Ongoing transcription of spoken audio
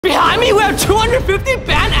Behind me, we have 250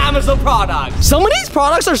 banned Amazon products. Some of these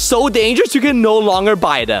products are so dangerous you can no longer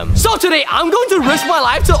buy them. So today, I'm going to risk my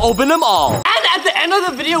life to open them all. And at the end of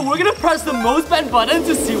the video, we're gonna press the most banned button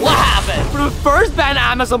to see what happens. For the first banned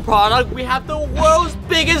Amazon product, we have the world's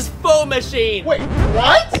biggest foam machine. Wait,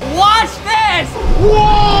 what? Watch this!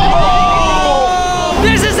 Whoa!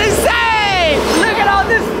 This is insane! Look at all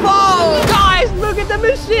this foam! Guys, look at the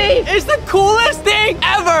machine! It's the coolest thing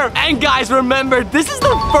ever! And guys, remember, this is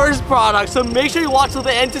the first product, so make sure you watch till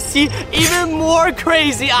the end to see even more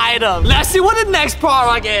crazy items. Let's see what the next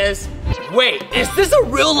product is. Wait, is this a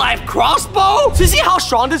real-life crossbow? To see how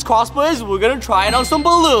strong this crossbow is, we're gonna try it on some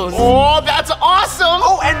balloons. Oh, that's awesome!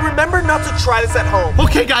 Oh, and remember not to try this at home.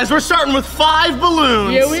 Okay, guys, we're starting with 5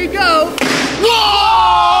 balloons. Here we go.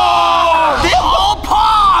 Whoa! They all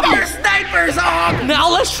pop! You're snipers, Zhong! Now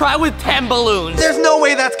let's try with 10 balloons. There's no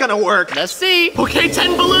way that's gonna work. Let's see. Okay,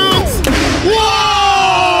 10 balloons.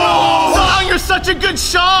 Whoa! Zhong, you're such a good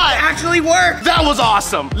shot. Actually worked. That was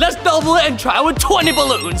awesome. Let's double it and try with 20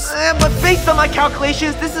 balloons. But based on my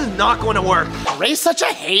calculations, this is not going to work. Ray's such a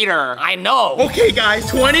hater. I know. Okay, guys,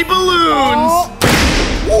 20 balloons.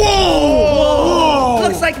 Whoa!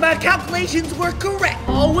 Looks like my calculations were correct.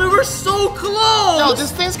 Oh, we were so close. No,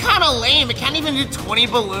 this thing's kind of lame. It can't even do 20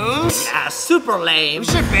 balloons. Yeah, super lame. We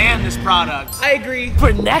should ban this product. I agree.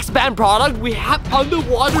 For next banned product, we have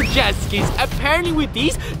underwater jet skis. Apparently with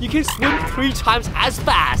these, you can swim 3 times as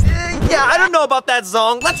fast. Yeah, I don't know about that,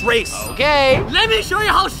 Zhong. Let's race. Okay, let me show you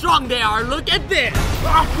how strong they are. Look at this.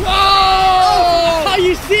 Whoa! Are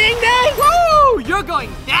you seeing this? Woo! You're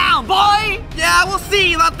going down, boy. Yeah, we'll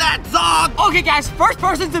see about that, Zhong. Okay, guys, first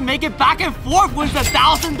person to make it back and forth wins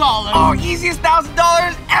 $1,000. Oh, easiest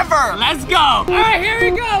 $1,000 ever. Let's go. All right, here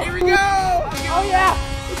we go. Here we go. Oh, yeah.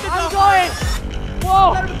 I'm going.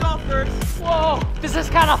 Whoa. Let him go first. Whoa. This is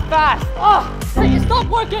kind of fast. Oh, hey, stop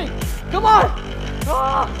working. Come on.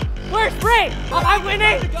 Oh, where's Ray? Am I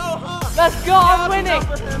winning? Let's go. I'm winning.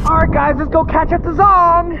 All right, guys, let's go catch up to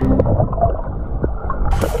Zhong.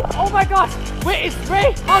 Oh my gosh. Wait, is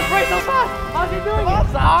Ray? How's Ray so fast? How's he doing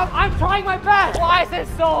it? I'm trying my best. Why is it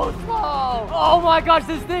so slow? Oh my gosh,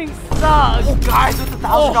 this thing sucks. Oh, guys, with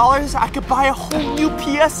 $1,000, I could buy a whole new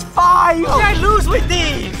PS5. I lose with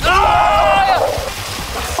these. Oh,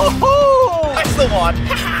 I still won.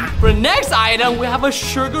 For the next item, we have a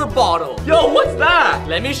sugar bottle. Yo, what's that?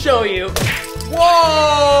 Let me show you.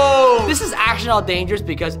 Whoa! This is actually not dangerous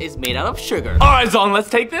because it's made out of sugar. All right, Zhong, let's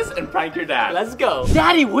take this and prank your dad. Let's go.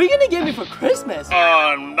 Daddy, what are you gonna give me for Christmas?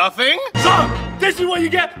 Nothing. Zhong, this is what you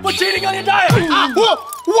get for cheating on your diet. Whoa!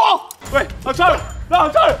 Whoa! Wait, I'm sorry. No,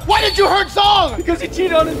 I'm sorry. Why did you hurt Zhong? Because he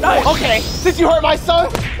cheated on his diet. Okay, since you hurt my son,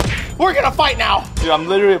 we're gonna fight now. Dude, I'm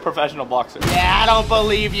literally a professional boxer. Yeah, I don't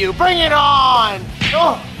believe you. Bring it on.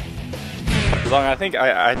 Oh. Zhong, I think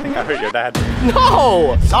I hurt your dad.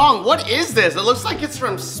 No. Zhong, what is this? It looks like it's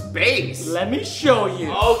from space. Let me show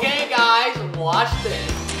you. Okay, guys, watch this.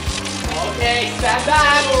 Okay, stand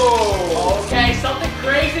back. Whoa. Okay, something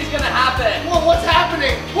crazy is gonna happen. Whoa, what's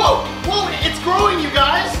happening? Whoa, whoa, it's growing, you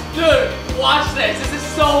guys. Dude, watch this. This is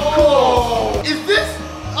so cool. Is this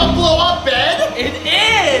a blow-up bed? It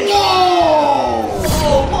is. Whoa!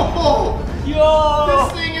 Whoa! Yo.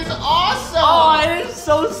 This thing is awesome. Oh, it is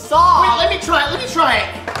so soft. Wait, let me try it.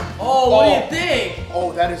 Oh, what do you think?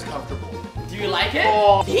 Oh, that is comfortable. Do you like it?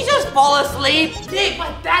 Oh. Did he just fall asleep? Dick,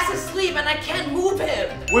 my dad's asleep and I can't move him.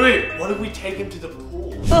 Wait, what if we take him to the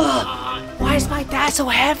pool? Why is my dad so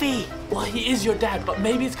heavy? Well, he is your dad, but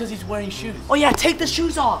maybe it's because he's wearing shoes. Oh yeah, take the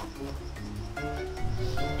shoes off.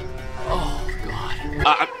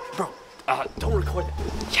 Bro, don't record that.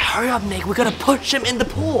 Yeah, hurry up, Nick. We gotta push him in the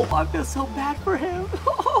pool. I feel so bad for him.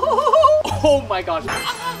 Oh my gosh.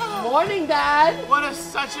 Morning, Dad. What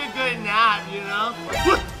such a good nap, you know?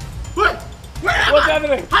 What's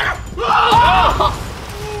happening?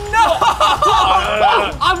 No!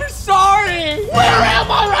 I'm sorry. Where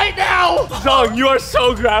am I right now? Zhong, you are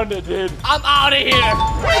so grounded, dude. I'm out of here.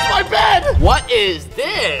 Where's my bed? What is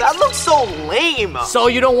this? That looks so lame. So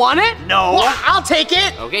you don't want it? No. Well, I'll take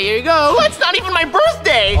it. Okay, here you go. It's not even my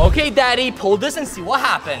birthday. Okay, Daddy, pull this and see what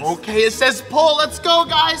happens. Okay, it says pull. Let's go,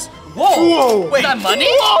 guys. Whoa. Wait. Is that money?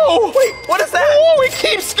 Whoa! Wait, what is that? Oh, it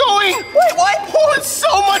keeps going. Wait, what? Oh, it's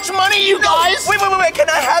so much money, you guys. Wait, can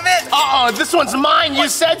I have it? Uh-oh, this one's mine. You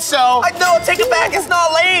said so. No, take it back. It's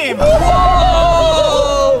not lame.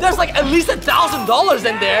 Whoa! There's like at least $1,000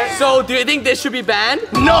 in there. So do you think this should be banned?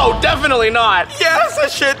 No, definitely not. Yes, it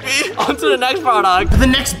should be. On to the next product. For the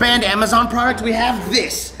next banned Amazon product, we have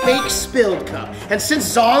this fake spilled cup. And since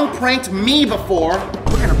Zhong pranked me before,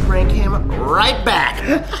 we're gonna prank him right back.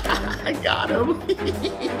 I got him.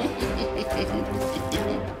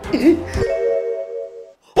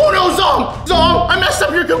 Oh no, Zhong! Zhong, I messed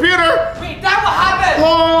up your computer! Wait, that what happened?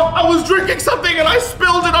 Oh, I was drinking something and I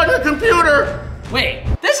spilled it on your computer! Wait,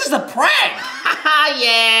 this is a prank! Haha,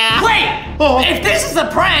 yeah! Wait! Oh. If this is a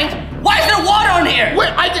prank, why is there water on here? Wait,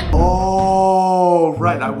 I did. Oh,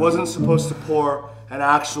 right. I wasn't supposed to pour an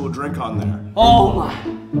actual drink on there. Oh my.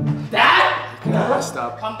 Dad? I messed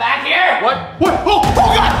up. Come back here! What? What? Oh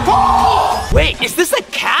God! Oh! Wait, is this a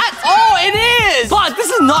cat? Oh, it is! But this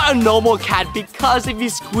is not a normal cat because if you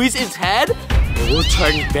squeeze its head, it will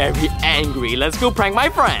turn very angry. Let's go prank my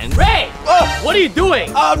friend. Ray! Oh, what are you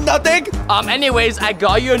doing? Nothing. Anyways, I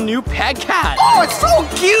got you a new pet cat. Oh, it's so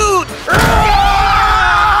cute.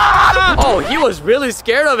 Oh, he was really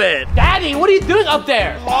scared of it. Daddy, what are you doing up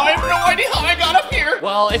there? I have no idea how I got up here.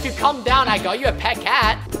 Well, if you come down, I got you a pet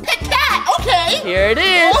cat. Pet cat, okay. Here it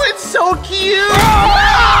is. Oh, it's so cute.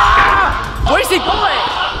 Where's he going?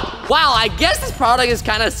 Wow, I guess this product is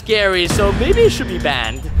kind of scary, so maybe it should be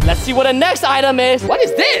banned. Let's see what the next item is. What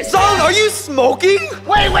is this? Zhong, are you smoking?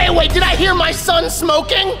 Wait, did I hear my son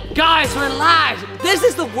smoking? Guys, relax. This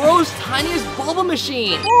is the world's tiniest bubble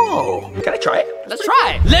machine. Oh, can I try it? Let's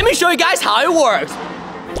try it. Let me show you guys how it works.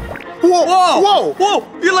 Whoa, Whoa.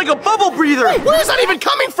 whoa! You're like a bubble breather. Where is that even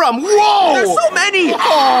coming from? Whoa! There's so many. Oh,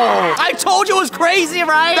 I told you it was crazy,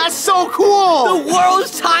 right? that's so cool. the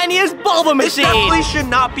world's tiniest bubble This machine. definitely should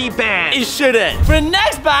not be banned. It shouldn't. For the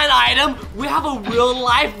next banned item, we have a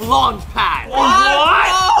real-life launch pad.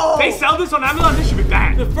 What? They sell this on Amazon, this should be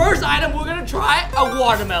banned. The first item, we're gonna try a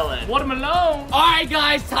watermelon. Watermelon. All right,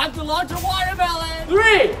 guys, time to launch a watermelon.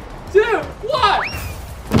 3, 2, 1.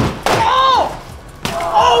 Oh!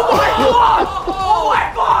 Oh my God! Oh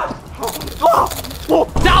my God!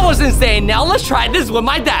 That was insane. Now let's try this with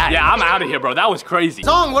my dad. Yeah, I'm out of here, bro. That was crazy.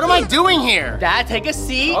 Zhong, what am I doing here? Dad, take a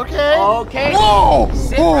seat. Okay. Okay. Whoa!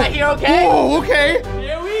 Sit right here, okay? Whoa, okay.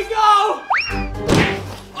 Here we go.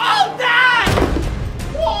 Oh, Dad!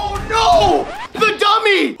 Oh no! The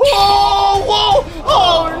dummy! Oh, whoa!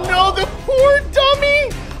 Oh no, the poor dummy!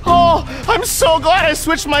 Oh, I'm so glad I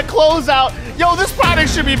switched my clothes out. Yo, this product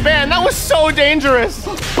should be banned. That was so dangerous.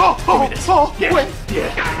 Wait.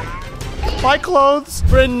 My clothes.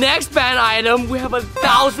 For the next banned item, we have a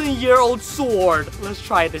 1,000-year-old sword. Let's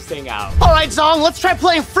try this thing out. All right, Zhong, let's try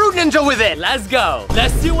playing Fruit Ninja with it. Let's go.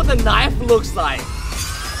 Let's see what the knife looks like.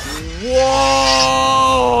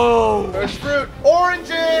 Whoa! There's fruit.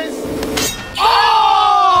 Oranges.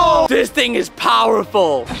 Oh! This thing is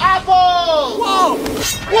powerful. Apples. Whoa!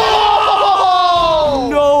 Whoa!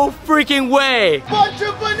 No freaking way. Bunch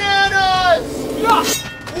of bananas. Yeah.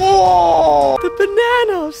 Whoa! The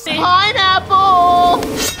bananas. Pineapple.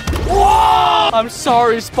 Whoa! I'm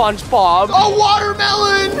sorry, SpongeBob. A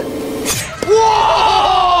watermelon.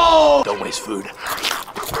 Whoa! Don't waste food.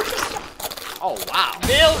 Oh, wow.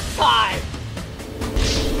 Milk time.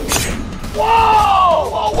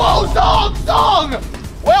 Whoa, Zhong!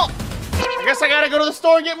 Well, I guess I gotta go to the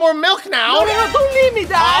store and get more milk now. No, don't leave me,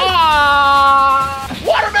 Dad.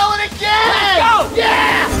 Watermelon again! Let's go!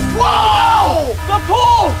 Yeah! Whoa! The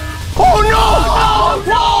pool! Oh no!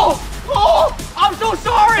 No! Oh! I'm so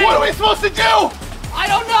sorry! What are we supposed to do? I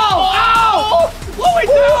don't know! Oh! What do we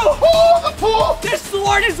do? Oh, the pool! This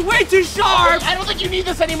sword is way too sharp! I don't think you need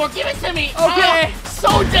this anymore. Give it to me. Okay.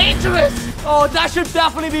 So dangerous. Oh, that should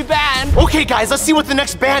definitely be banned. Okay, guys, let's see what the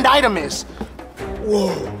next banned item is.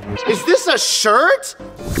 Whoa. Is this a shirt?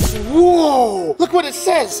 Whoa. Look what it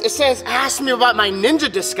says. It says, ask me about my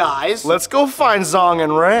ninja disguise. Let's go find Zhong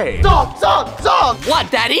and Ray. Zhong!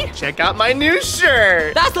 What, Daddy? Check out my new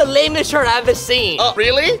shirt. That's the lamest shirt I've ever seen. Oh,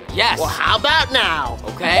 really? Yes. Well, how about now?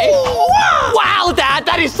 Okay. Wow, Dad,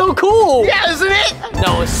 that is so cool. Yeah, isn't it?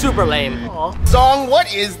 No, it's super lame. Zhong,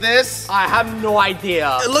 what is this? I have no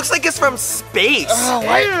idea. It looks like it's from space.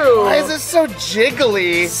 Why is it so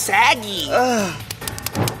jiggly? Saggy.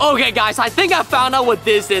 Okay, guys, I think I found out what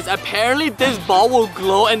this is. Apparently, this ball will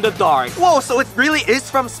glow in the dark. Whoa, so it really is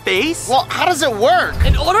from space? Well, how does it work?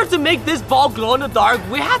 In order to make this ball glow in the dark,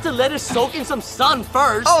 we have to let it soak in some sun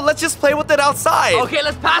first. Oh, let's just play with it outside. Okay,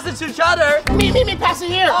 let's pass it to each other. Me, pass it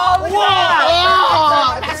here. Oh, look at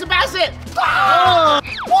that. Oh, pass it.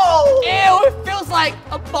 Whoa! Ew, it feels like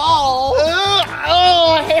a ball.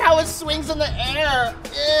 I hate how it swings in the air.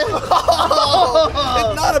 It's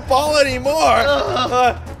not a ball anymore.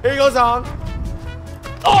 Here you go, Zhong.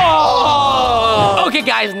 Oh! Okay,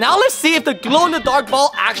 guys, now let's see if the glow-in-the-dark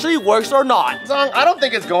ball actually works or not. Zhong, I don't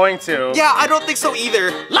think it's going to. Yeah, I don't think so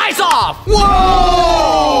either. Lights off!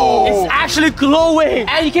 Whoa! It's actually glowing,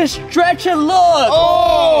 and you can stretch it, look.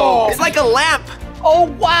 Oh! It's like a lamp. Oh,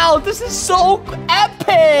 wow, this is so epic.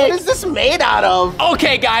 epic! What is this made out of?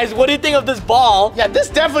 Okay, guys, what do you think of this ball? Yeah, this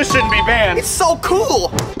definitely shouldn't be banned. It's so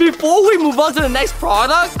cool. Before we move on to the next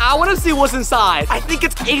product, I want to see what's inside. I think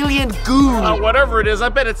it's alien goo. Whatever it is, I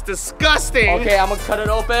bet it's disgusting. Okay, I'm gonna cut it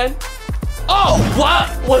open. Oh, what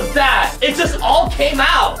was that? It just all came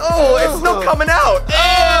out. Oh, it's no coming out.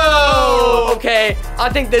 Oh! Okay, I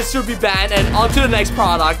think this should be banned, and on to the next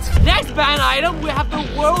product. Next banned item, we have the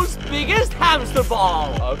world's biggest hamster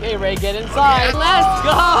ball. Okay, Ray, get inside. Okay. Let's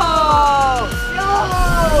go!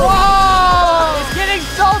 Whoa! It's getting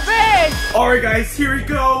so big! Alright guys, here we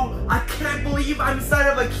go. I can't believe I'm inside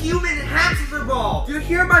of a human hamster ball. Do you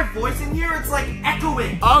hear my voice in here? It's like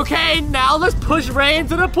echoing. Okay, now let's push Ray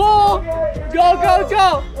into the pool. Go, go,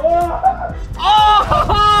 go!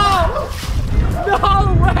 Oh! No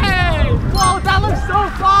way! Whoa, that looks so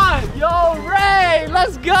fun! Yo, Ray,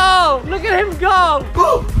 let's go! Look at him go!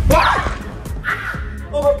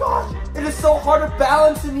 Oh my gosh, it is so hard to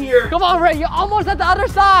balance in here. Come on, Ray, you're almost at the other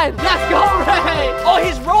side. Let's go, Ray! Oh,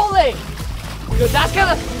 he's rolling! Yo, that's kind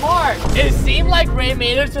of smart. It seemed like Ray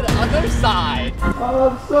made it to the other side. Oh,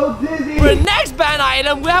 I'm so dizzy. For the next banned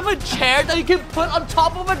item, we have a chair that you can put on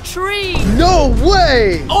top of a tree. No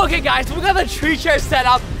way! Okay, guys, so we got the tree chair set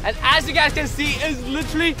up, and as you guys can see, it's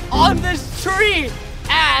literally on this tree.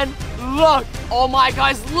 And look, oh my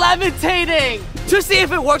God, it's levitating. To see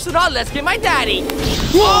if it works or not, let's get my daddy.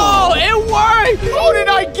 Whoa, it worked! How did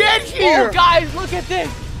I get here? Oh, guys, look at this.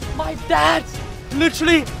 My dad's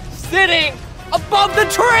literally sitting above the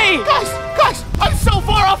tree. Guys, I'm so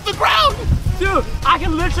far off the ground. Dude, I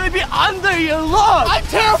can literally be under you, look. I'm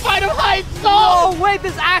terrified of heights. Oh, wait,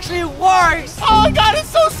 this actually works. Oh my God, it's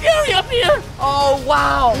so scary up here. Oh,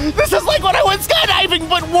 wow. This is like when I went skydiving,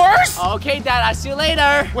 but worse. Okay, Dad, I'll see you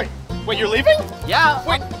later. Wait, you're leaving? Yeah,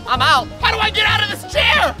 Wait. I'm out. How do I get out of this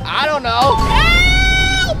chair? I don't know.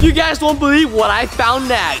 Help! You guys won't believe what I found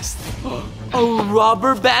next. A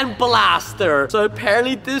rubber band blaster. So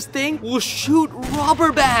apparently this thing will shoot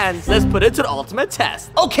rubber bands. Let's put it to the ultimate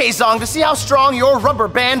test. Okay, Zhong, to see how strong your rubber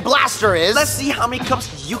band blaster is. Let's see how many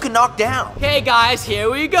cups you can knock down. Okay, guys, here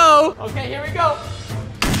we go. Okay, here we go.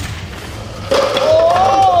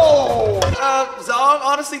 Oh! Zhong,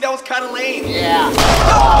 honestly, that was kind of lame. Yeah.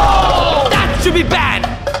 Oh! That should be banned.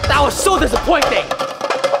 That was so disappointing.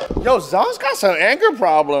 Yo, Zhong's got some anger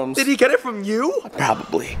problems. Did he get it from you?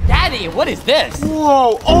 Probably. Daddy, what is this?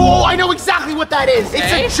 Whoa! Oh, I know exactly what that is.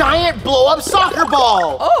 Okay. It's a giant blow-up soccer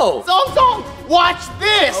ball. Oh. Zhong, watch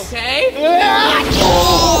this. Okay.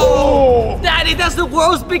 Oh. Daddy, that's the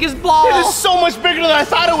world's biggest ball. It is so much bigger than I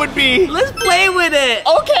thought it would be. Let's play with it.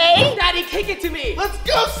 Okay. Daddy, kick it to me. Let's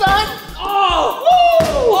go, son. Oh.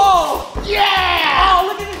 Woo. Oh. Yeah. Oh,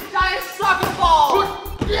 look at this giant soccer ball.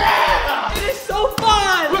 Yeah. It is so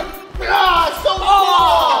fun. Ah, so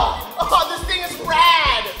Oh. cool. Oh, this thing is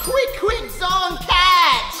rad. Quick, Zhong,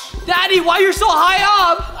 catch. Daddy, why are you so high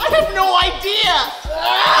up? I have no idea.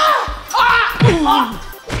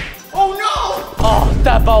 Oh, no. Oh,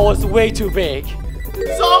 that ball was way too big.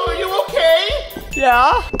 Zhong, are you okay?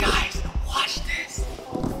 Yeah? Guys, watch this.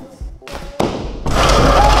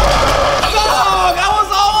 Zhong, I was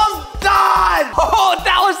almost done. Oh,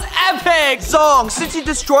 that was epic. Zhong, since you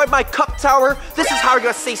destroyed my cup tower, this is how you're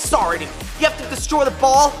gonna say sorry to me. You have to destroy the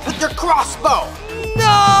ball with your crossbow.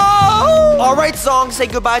 No. All right, Zhong, say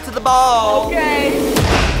goodbye to the ball. Okay.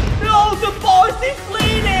 No, the ball is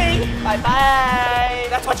deflating. Bye-bye.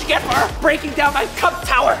 That's what you get for breaking down my cup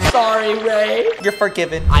tower. Sorry, Ray. You're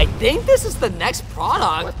forgiven. I think this is the next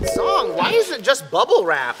product. Zhong, why is it just bubble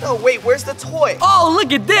wrap? Oh, wait, where's the toy? Oh,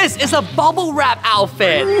 look at this. It's a bubble wrap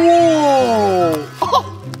outfit. Whoa.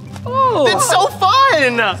 Oh. It's so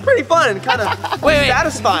fun. Pretty fun and kind of Wait.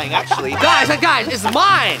 satisfying, actually. Guys, it's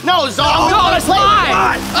mine. No, Zhong. No, it's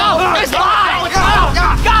mine. Oh, it's mine. Oh,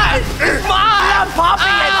 guys, it's mine. I'm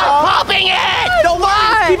popping it, Zhong. Popping it. Don't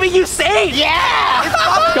worry, keeping you safe.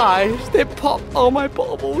 Yeah. Guys, they popped all my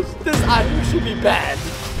bubbles. This item should be banned.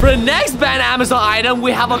 For the next banned Amazon item,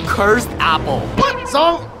 we have a cursed apple. What,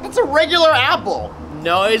 Zhong? That's a regular apple.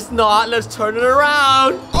 No, it's not. Let's turn it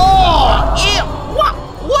around. Oh, ew.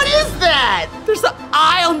 What is that? There's an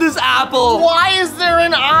eye on this apple. Why is there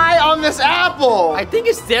an eye on this apple? I think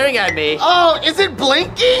it's staring at me. Oh, is it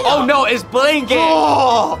blinking? Oh no, it's blinking.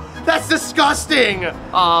 Oh, that's disgusting.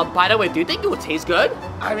 By the way, do you think it will taste good?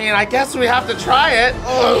 I mean, I guess we have to try it.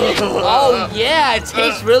 Oh yeah, it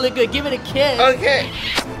tastes really good. Give it a kiss. Okay.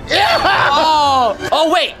 Yeah.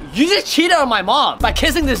 Oh wait, you just cheated on my mom by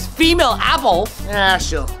kissing this female apple. Yeah,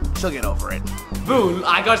 she'll get over it. Boo,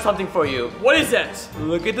 I got something for you. What is it?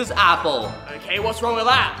 Look at this apple. Okay, what's wrong with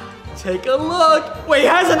that? Take a look. Wait, it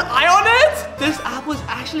has an eye on it? This apple is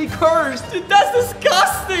actually cursed. Dude, that's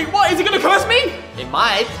disgusting. What, is it gonna curse me? It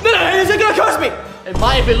might. No, is it gonna curse me? It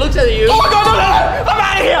might if it looks at you. Oh my god, no. I'm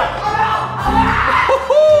out of here. I'm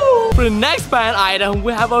out. For the next banned item,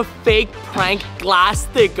 we have a fake prank glass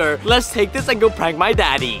sticker. Let's take this and go prank my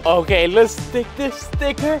daddy. Okay, let's stick this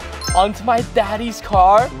sticker onto my daddy's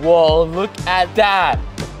car. Whoa, look at that.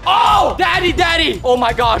 Oh, daddy. Oh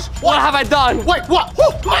my gosh, what have I done? Wait, what?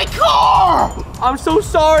 Oh, my car! I'm so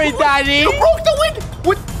sorry, daddy. You broke the window.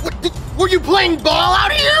 Were you playing ball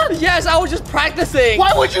out here? Yes, I was just practicing.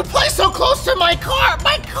 Why would you play so close to my car?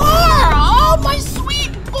 My car! Oh, my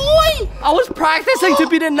sweet boy! I was practicing to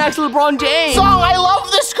be the next LeBron James. Zhong, I love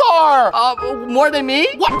this car! More than me?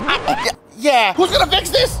 What? Yeah. Who's gonna fix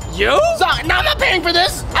this? You? Zhong, no, I'm not paying for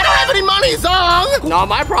this. I don't have any money, Zhong. Not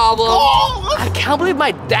my problem. Oh. I can't believe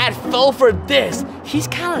my dad fell for this. He's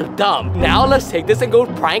kind of dumb. Now let's take this and go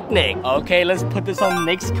prank Nick. Okay, let's put this on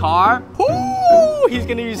Nick's car. Ooh, he's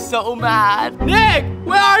gonna be so mad. Nick,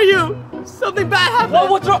 where are you? Something bad happened.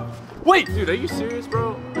 What's wrong? Wait. Dude, are you serious,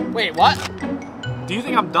 bro? Wait, what? Do you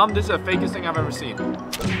think I'm dumb? This is the fakest thing I've ever seen.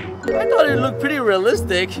 I thought it looked pretty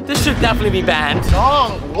realistic. This should definitely be banned.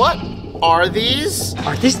 Zhong, what are these?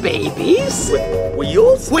 Are these babies? With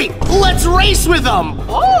wheels? Wait, let's race with them.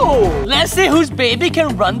 Oh, let's see whose baby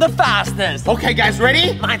can run the fastest. Okay, guys,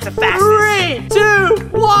 ready? Mine's the fastest. 3, 2,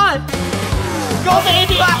 1. Go,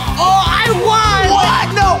 baby. Oh, I won. What?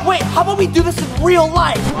 No, wait, how about we do this in real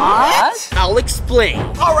life? What? I'll explain.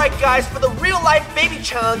 All right, guys, for the real life baby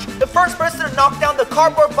challenge, the first person to knock down the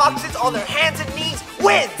cardboard boxes on their hands and knees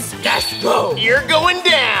wins. Let's go. You're going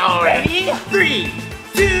down. Ready? 3,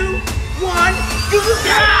 2, 1. Go, go,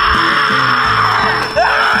 go.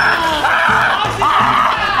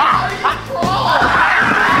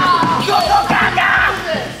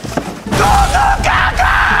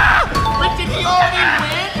 But did he already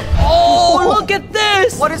win? Oh, look at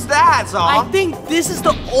this. What is that, Zhong? I think this is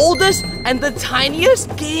the oldest and the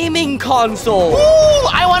tiniest gaming console. Ooh,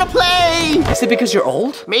 I want to play. Is it because you're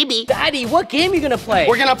old? Maybe. Daddy, what game are you gonna play?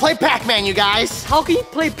 We're gonna play Pac-Man, you guys. How can you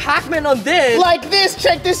play Pac-Man on this? Like this,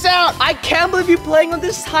 check this out. I can't believe you're playing on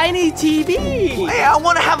this tiny TV. Hey, I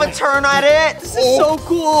want to have a turn at it. This is so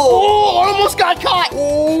cool. Oh, almost got caught.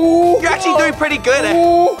 Oh, You're actually doing pretty good at it.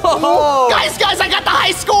 Oh. Guys, I got the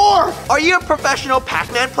high score. Are you a professional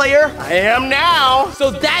Pac-Man player? I am now.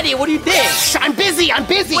 So, Daddy, what do you think? Shh, I'm busy.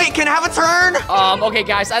 Wait, can I have a turn? Okay,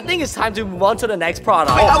 guys, I think it's time to move on to the next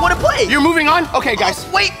product. Wait, I want to play. You're moving on? Okay, guys.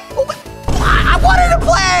 Wait, I wanted to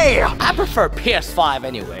play. I prefer PS5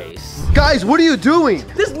 anyways. Guys, what are you doing?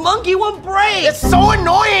 This monkey won't break. It's so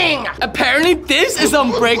annoying. Apparently, this is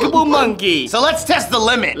Unbreakable Monkey. So let's test the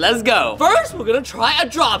limit. Let's go. First, we're gonna try a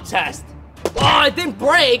drop test. Oh, it didn't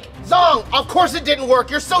break. Zhong, of course it didn't work.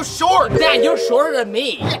 You're so short. Dad, you're shorter than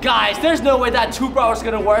me. Guys, there's no way that 2 bars is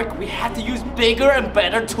gonna work. We have to use bigger and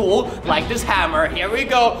better tool like this hammer. Here we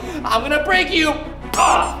go. I'm gonna break you.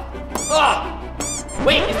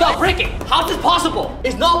 Wait, it's not breaking. How's this possible?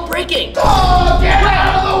 It's not breaking. Oh, get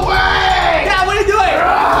out of the way. Dad, what are you doing?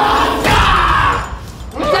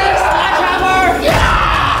 Is that a sledgehammer?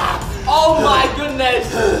 Oh my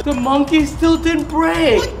goodness. The monkey still didn't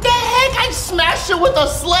break. What the heck? I smashed it with a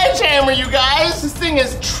sledgehammer, you guys. This thing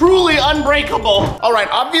is truly unbreakable. All right,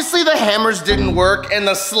 obviously the hammers didn't work and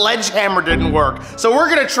the sledgehammer didn't work. So we're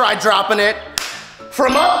gonna try dropping it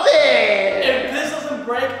from up there. If this doesn't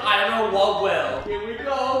break, I don't know what will. Here we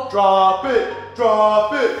go. Drop it,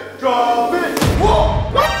 drop it, drop it. Whoa,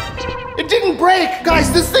 what? It didn't break.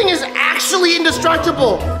 Guys, this thing is actually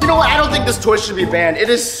indestructible. You know what? I don't think this toy should be banned. It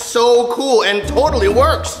is so cool and totally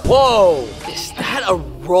works. Whoa, is that a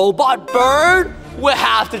robot bird? We'll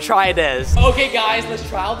have to try this. Okay, guys, let's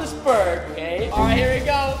try out this bird, okay? All right, here we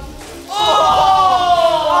go.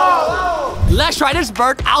 Oh! Let's try this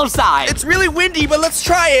bird outside. It's really windy, but let's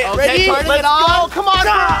try it. Okay, Ready? turning Let's it on. go. Come on.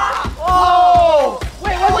 Oh!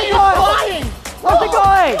 Wait, where's it going? Flying. Where's it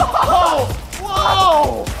going? Whoa.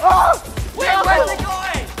 Whoa. Wait, where's it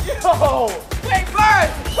going? Yo. Wait, bird!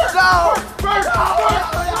 No! Bird.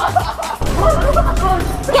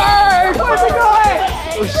 Bird! Where's it going?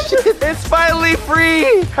 Oh, shit. It's finally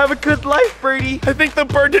free. Have a good life, birdie. I think the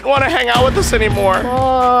bird didn't want to hang out with us anymore.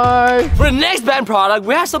 For the next banned product,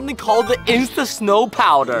 we have something called the Insta Snow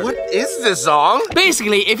Powder. What is this, Zhong?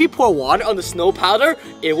 Basically, if you pour water on the snow powder,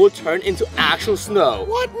 it will turn into actual snow.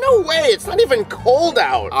 What? No way. It's not even cold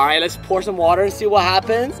out. All right, let's pour some water and see what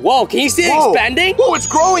happens. Whoa, can you see it Whoa. expanding? Whoa, it's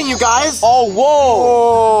growing, you guys. Oh,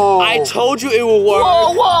 whoa. Whoa. I told you it will work.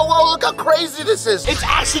 Whoa, whoa, whoa. Look how crazy this is. It's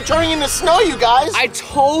actually turning into snow, you guys. I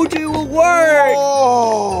told you it will will work.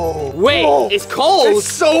 Oh. Wait, Whoa. it's cold.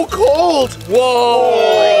 It's so cold.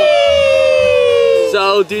 Whoa.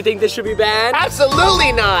 So, do you think this should be banned?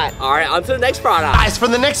 Absolutely not. All right, on to the next product. Guys, for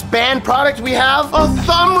the next banned product, we have a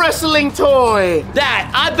thumb wrestling toy. Dad,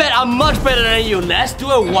 I bet I'm much better than you. Let's do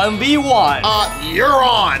a 1v1. You're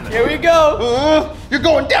on. Here we go. You're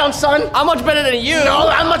going down, son. I'm much better than you. No,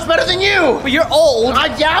 I'm much better than you. But you're old.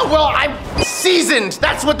 Yeah, well, I'm seasoned.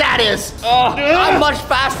 That's what that is. I'm much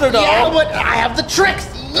faster though. Yeah, but I have the tricks.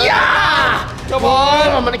 Yeah. Come on.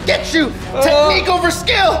 I'm gonna get you. Technique over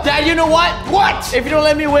skill. Dad, you know what? What? If you don't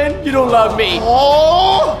let me win, you don't love me.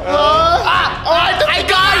 I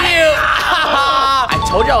got you. I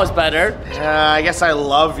told you I was better. I guess I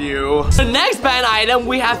love you. The next banned item,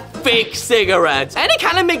 we have fake cigarettes. And it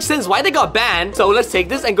kind of makes sense why they got banned. So let's take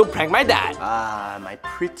this and go prank my dad. Ah, my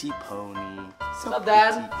pretty pony. What's up,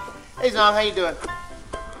 Dad? Hey, Zhong, how you doing?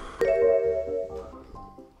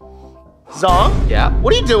 Zhong? Yeah?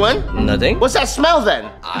 What are you doing? Nothing. What's that smell then?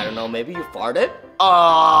 I don't know, maybe you farted?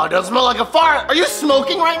 Oh, doesn't smell like a fart. Are you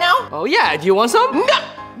smoking right now? Oh yeah, do you want some?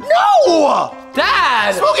 No!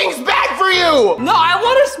 Dad! Smoking's bad for you! No, I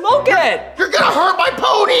want to smoke it! You're gonna hurt my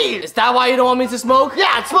pony! Is that why you don't want me to smoke?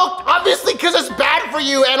 Yeah, smoke, obviously because it's bad for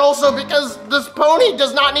you, and also because this pony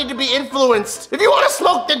does not need to be influenced. If you want to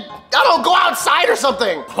smoke, then, I don't know, go outside or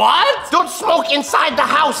something. What? Don't smoke inside the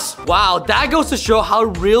house. Wow, that goes to show how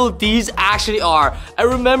real these actually are. And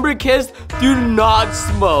remember, kids, do not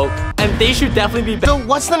smoke. And they should definitely be So banned.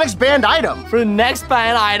 what's the next banned item? For the next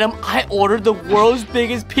banned item, I ordered the world's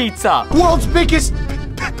biggest pizza. World's biggest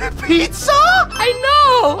pizza? I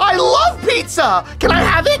know! I love pizza. Can I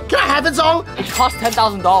have it? Can I have it, Zhong? It cost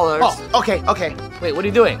 $10,000. Oh, okay. Wait, what are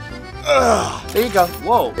you doing? There you go.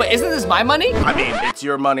 Whoa. But isn't this my money? I mean, it's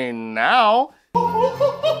your money now.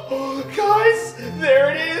 Guys, there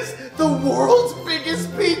it is. The world's biggest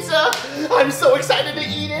pizza. I'm so excited to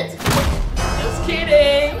eat it. Just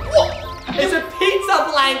kidding. It's a pizza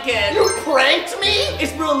blanket. You pranked me?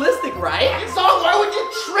 It's realistic, right? Zhong, why would you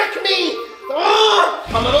trick me?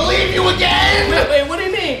 I'm gonna leave you again. Wait, what do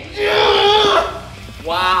you mean?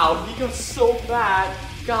 Wow, he got so bad.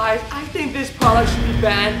 Guys, I think this product should be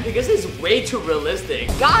banned because it's way too realistic.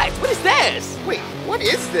 Guys, what is this? Wait, what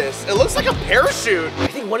is this? It looks like a parachute. I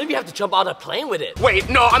think one of you have to jump out of a plane with it. Wait,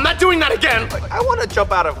 no, I'm not doing that again. I want to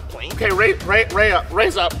jump out of a plane. Okay, raise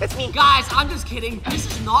up. That's me. Guys, I'm just kidding. This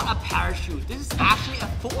is not a parachute. This is actually a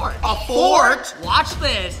fort. A fort? Watch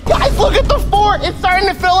this. Guys, look at the fort. It's starting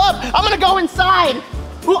to fill up. I'm gonna go inside.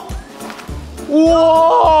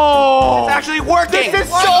 Whoa! It's actually working. This is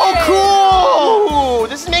so cool.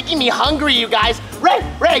 This is making me hungry, you guys. Ray,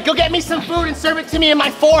 go get me some food and serve it to me in my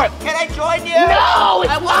fort. Can I join you? No,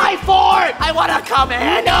 it's my fort. I want to come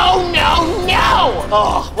in. No.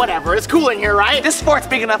 Oh, whatever. It's cool in here, right? This fort's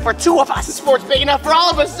big enough for two of us. This fort's big enough for all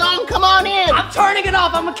of us. Zhong, come on in. I'm turning it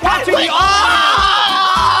off. I'm a captain.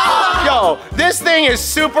 Yo, this thing is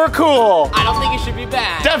super cool. I don't think it should be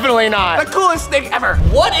banned. Definitely not. The coolest thing ever.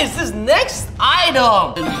 What is this next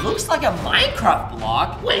item? It looks like a Minecraft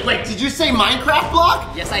block. Wait, did you say Minecraft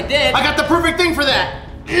block? Yes, I did. I got the perfect thing for that.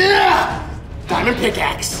 Yeah! Diamond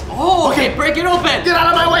pickaxe. Oh, okay, break it open. Get out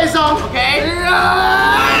of my way, Zhong. Okay.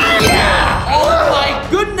 Yeah! Oh my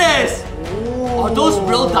goodness. Are those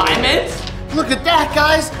real diamonds? Look at that,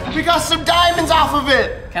 guys. We got some diamonds off of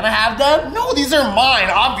it. Can I have them? No, these are mine,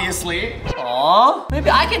 obviously. Aw, maybe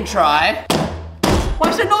I can try. Why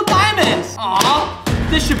is there no diamonds? Aw,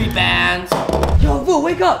 this should be banned. Yo, Vu,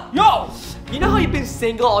 wake up. Yo! You know how you've been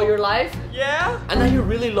single all your life? Yeah? And now you're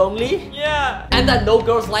really lonely? Yeah. And that no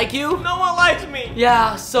girls like you? No one likes me.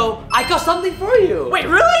 Yeah, so I got something for you. Wait,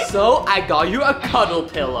 really? So I got you a cuddle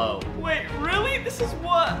pillow. Wait, really? This is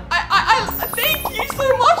what? I thank you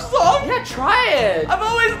so much, Zhong. Yeah, try it. I've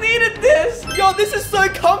always needed this. Yo, this is so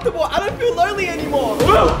comfortable. I don't feel lonely anymore.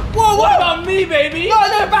 Whoa, what about me, baby? No,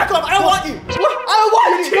 back up. I don't want you. I don't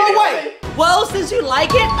want you. Go away. Well, since you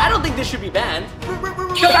like it, I don't think this should be banned.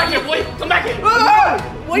 Come back here, boy. Come back here.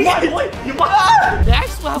 Wait, You want?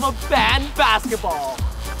 Next, we'll have a banned basketball.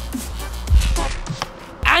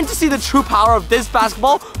 And to see the true power of this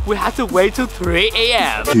basketball, we have to wait till 3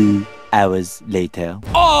 a.m. 2 hours later.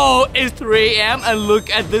 Oh, it's 3 a.m. and look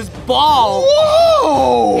at this ball.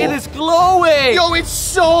 Whoa! It is glowing. Yo, it's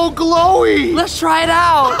so glowy. Let's try it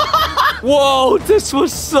out. Whoa, this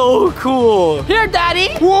was so cool. Here,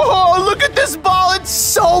 Daddy. Whoa, look at this ball. It's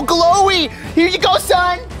so glowy. Here you go,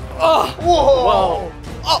 son. Oh, Whoa.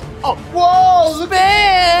 Whoa, look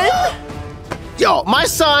man. Yo, my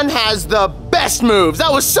son has the best moves.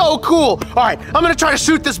 That was so cool. All right, I'm gonna try to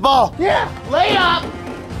shoot this ball. Yeah, lay up.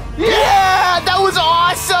 Yeah, that was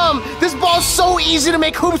awesome. This ball's so easy to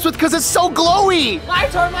make hoops with because it's so glowy. My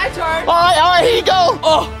turn, my turn. All right, here you go.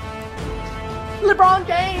 Oh, LeBron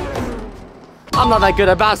James. I'm not that good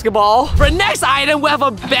at basketball. For the next item, we have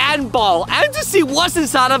a band ball. And to see what's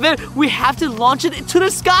inside of it, we have to launch it into the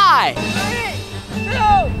sky. 3, 2,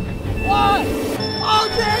 1. Oh,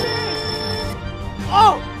 there it is.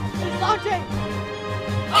 Oh, it's launching.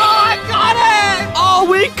 Oh, I got it! Oh,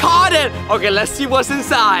 we caught it! Okay, let's see what's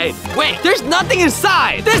inside. Wait, there's nothing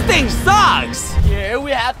inside. This thing sucks. Here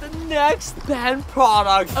we have the next banned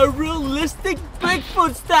product, a realistic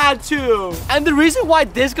Bigfoot statue. And the reason why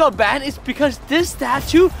this got banned is because this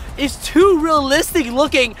statue is too realistic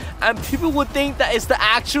looking and people would think that it's the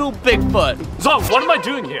actual Bigfoot. Zhong, what am I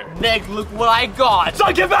doing here? Nick, look what I got.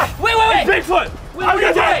 Zhong, get back! Wait, wait, wait! Bigfoot! What are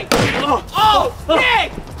you doing? Oh,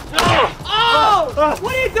 Nick! Oh!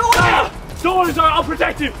 What are you doing? Don't worry, Zhong, I'll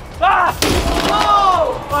protect you.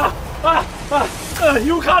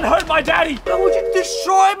 You can't hurt my daddy. How would you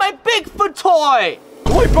destroy my Bigfoot toy?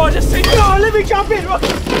 Wait, bro, just say no. Let me jump in. Bro,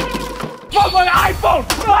 my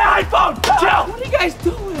iPhone! My iPhone! Chill! What are you guys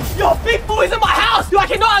doing? Yo, Bigfoot is in my house! Yo, I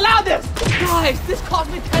cannot allow this! Guys, this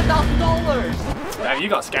cost me $10,000. Damn, you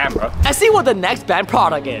got scammed, bro. Let's see what the next banned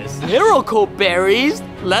product is. Miracle berries.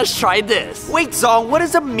 Let's try this. Wait, Zhong, what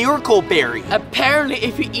is a miracle berry? Apparently,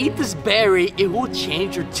 if you eat this berry, it will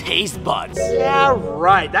change your taste buds. Yeah,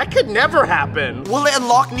 right. That could never happen. Will it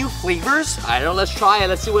unlock new flavors? I don't know, let's try it.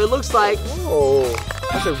 Let's see what it looks like. Oh.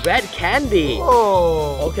 That's a red candy.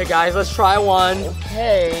 Oh. Okay, guys, let's try one.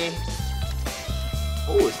 Hey.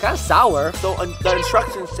 Oh, it's kind of sour. So the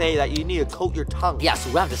instructions say that you need to coat your tongue. Yeah, so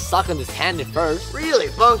we have to suck on this candy first. Really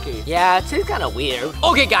funky. Yeah, it tastes kind of weird.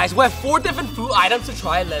 Okay, guys, we have 4 different food items to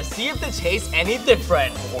try. Let's see if they taste any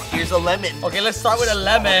different. Oh, here's a lemon. Okay, let's start with a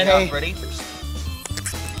lemon. Okay. Ready?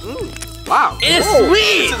 Wow. It is This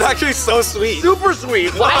sweet. is actually so sweet. Super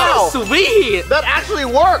sweet. Why Wow. is it sweet? That actually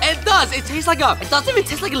works. It does. It tastes like it doesn't even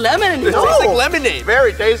taste like lemon anymore. It tastes like lemonade.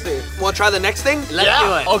 Very tasty. Want to try the next thing? Let's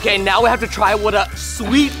do it. Okay, now we have to try what a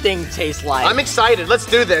sweet thing tastes like. I'm excited. Let's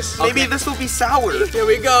do this. Maybe this will be sour. Here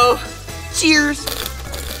we go. Cheers.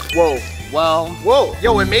 Whoa. Well, Whoa.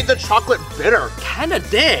 Yo, it made the chocolate bitter. kinda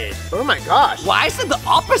did. Oh my gosh. Why is it the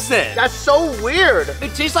opposite? That's so weird.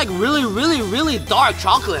 It tastes like really, really, really dark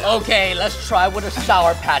chocolate. Okay, let's try what a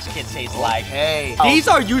Sour Patch Kid tastes like. Hey. These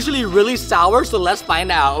are usually really sour, so let's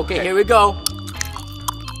find out. Okay, here we go.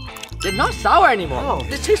 They're not sour anymore. Oh.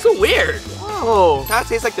 This tastes so weird. Oh. That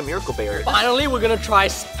tastes like the miracle berry. Finally, we're gonna try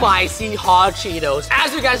spicy hot Cheetos.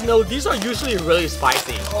 As you guys know, these are usually really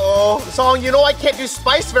spicy. Oh, Zhong, you know I can't do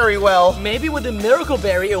spice very well. Maybe with the Miracle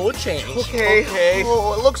Berry, it will change. Okay.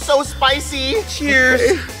 Oh, it looks so spicy. Cheers.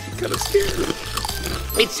 Kind of scared.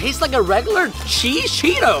 It tastes like a regular cheese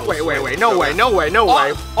Cheeto. Wait. No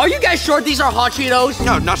way. Are you guys sure these are hot Cheetos?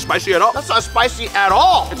 No, not spicy at all. That's not spicy at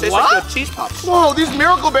all. It tastes What? like the cheese puffs. Whoa, these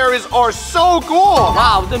miracle berries are so cool.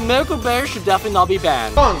 Wow, the Miracle Berry should definitely not be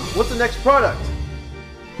banned. What's the next product?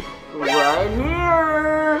 Right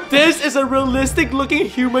here. This is a realistic looking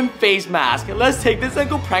human face mask. Let's take this and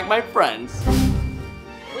go prank my friends.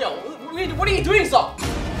 Yo, what are you doing, Zhong?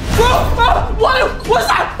 What's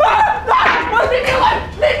that? Leave me alone!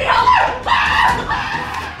 Leave me alone!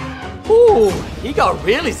 Ooh, he got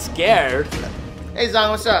really scared. Hey, Zhong,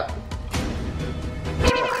 what's up?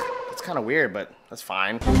 It's kind of weird, but that's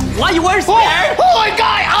fine. Why you weren't scared? Oh my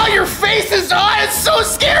god! Oh, your face is on! It's so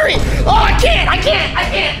scary! Oh, I can't!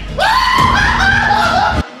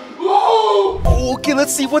 Oh, okay,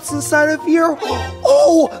 let's see what's inside of here.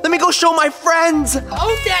 Oh, let me go show my friends.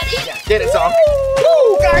 Oh, Daddy. Get it, Zhong.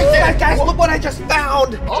 Guys, look what I just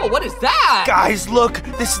found. Oh, what is that? Guys, look,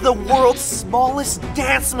 this is the world's smallest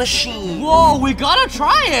dance machine. Whoa, we gotta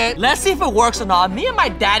try it. Let's see if it works or not. Me and my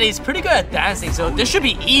daddy is pretty good at dancing, so this should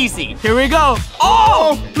be easy. Here we go.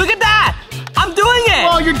 Oh, look at that. I'm doing it.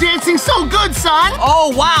 Oh, you're dancing so good, son!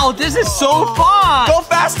 Oh, wow, this is so fun. Go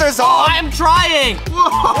faster, Oh, Zhong. I'm trying.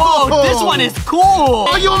 Whoa! Whoa, this one is cool.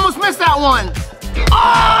 Oh, you almost missed that one!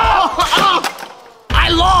 Oh, I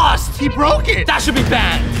lost. He broke it! That should be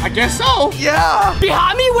banned. I guess so. Yeah.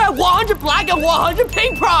 Behind me, we have 100 black and 100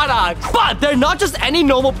 pink products. But they're not just any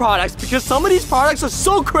normal products because some of these products are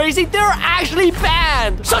so crazy, they're actually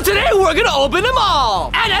banned. So today, we're gonna open them all.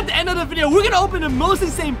 And at the end of the video, we're gonna open the most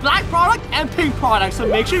insane black product and pink product. So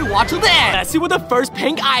make sure you watch till the end. Let's see what the first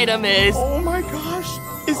pink item is. Oh my gosh.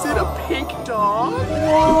 Is it a pink dog?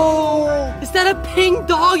 Whoa! Is that a pink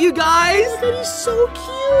dog, you guys? Look at, he's so cute.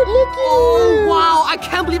 Look at Oh, him. wow. I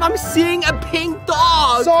can't believe I'm seeing a pink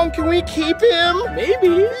dog. Zhong, can we keep him? Maybe.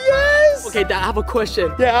 Yes. Okay, Dad, I have a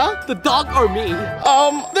question. Yeah? The dog or me?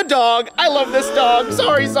 The dog. I love this dog.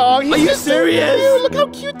 Sorry, Zhong. He's Are you just so serious? cute. Look how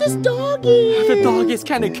cute this dog is. The dog is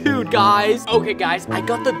kind of cute, guys. Okay, guys, I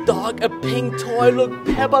got the dog a pink toy. Look,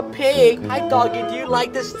 Peppa Pig. Hi, doggy. Do you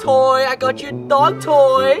like this toy? I got you a dog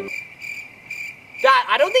toy. Dad,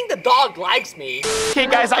 I don't think the dog likes me. Okay,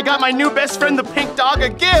 guys, I got my new best friend, the pink dog, a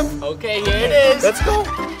gift. Okay, here it is. Let's go.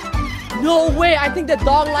 No way, I think the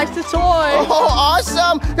dog likes the toy. Oh,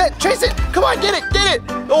 awesome. Hey, Chase it. Come on, get it. Get it.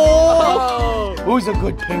 Oh. Who's a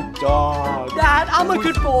good pink dog? Dad, I'm a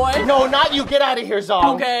good boy. No, not you. Get out of here,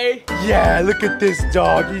 Zhong. Okay. Yeah, look at this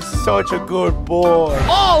dog. He's such a good boy.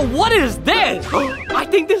 Oh, what is this? I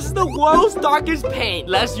think this is the world's darkest paint.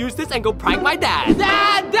 Let's use this and go prank my dad.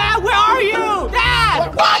 Dad, where are you?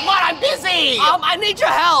 Dad! What? I'm busy. I need your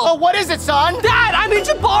help. Oh, what is it, son? Dad, I need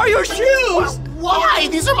to borrow your shoes. Why?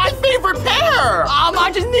 These are my favorite pair.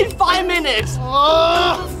 I just need 5 minutes.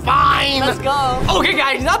 Fine. Let's go. Okay,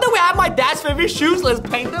 guys, now that we have my dad's favorite shoes, let's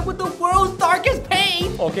paint them with the world's darkest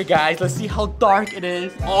paint. Okay, guys, let's see how dark it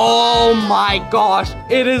is. Oh my gosh,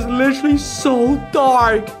 it is literally so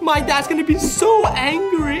dark. My dad's gonna be so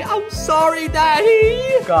angry. I'm sorry,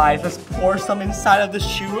 Daddy. Guys, let's pour some inside of the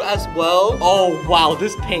shoe as well. Oh, wow,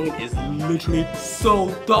 this paint is literally so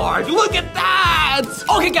dark. Look at that.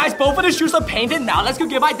 Okay, guys, both of the shoes are painted. Now let's go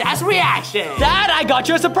get my dad's reaction. Dad, I got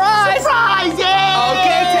you a surprise. Surprise, yeah.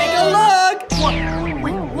 Okay, take a look.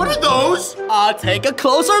 Wait, what are those? Take a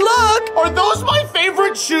closer look. Are those my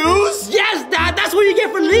favorite shoes? Yes, Dad, that's what you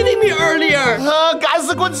get for leaving me earlier. Guys,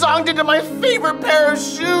 look what Zhong did to my favorite pair of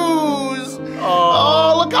shoes.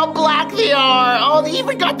 Oh, look how black they are. Oh, they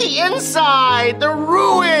even got the inside. They're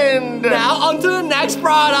ruined. Now on to the next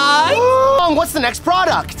product. What's the next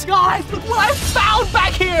product? Guys, look what I found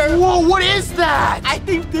back here. Whoa, what is that? I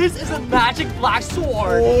think this is a magic black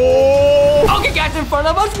sword. Oh. Okay, guys, in front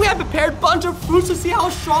of us, we have prepared a bunch of fruits to see how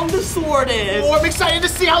strong the sword is. Oh, I'm excited to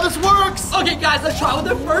see how this works. Okay, guys, let's try with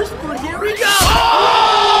the first fruit. Here we go.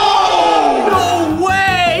 Oh! No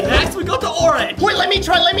way. Next, we got the orange. Wait, let me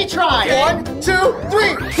try. Okay. 1, 2,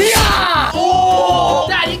 3. Yeah! Oh!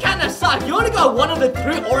 Dad, you kind of suck. You only got one of the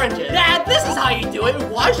 3 oranges. Dad, this is how you do it.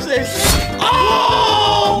 Watch this.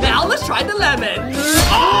 Oh! Now let's try the lemon.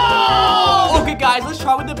 Oh! Okay, guys, let's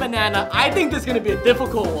try with the banana. I think this is going to be a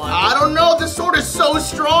difficult one. I don't know. This sword is so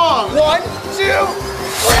strong. 1, 2,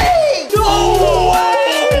 3. No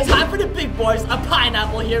way! Time for the big boys. A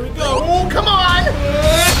pineapple. Here we go. Oh, come on.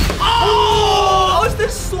 Oh! How is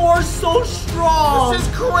this sword so strong? This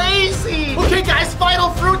is crazy. Okay, guys,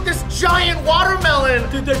 final fruit, this giant watermelon.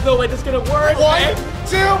 Dude, there's no way this is going to work. 1,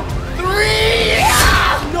 2, 3.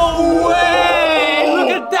 No way! Look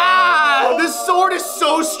at that! This sword is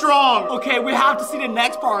so strong. Okay, we have to see the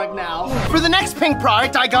next product now. For the next pink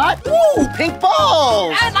product, I got, pink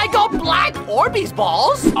balls. And I got black Orbeez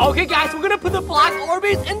balls. Okay, guys, we're gonna put the black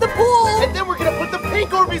Orbeez in the pool. And then we're gonna put the pink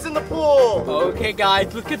Orbeez in the pool. Okay,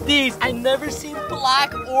 guys, look at these. I never seen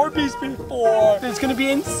black Orbeez before. This is gonna be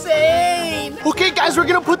insane. Okay, guys, we're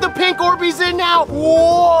gonna put the pink Orbeez in now.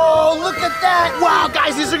 Whoa, look at that. Wow,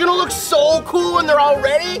 guys, these are gonna look so cool when they're all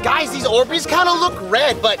ready. Guys, these Orbeez kind of look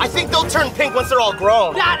red, but I think they'll turn pink once they're all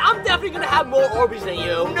grown. Dad, I'm definitely gonna have more Orbeez than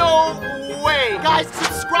you. No way. Guys,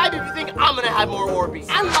 subscribe if you think I'm gonna have more Orbeez.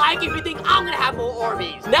 And like if you think I'm gonna have more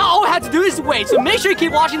Orbeez. Now all we have to do is wait, so make sure you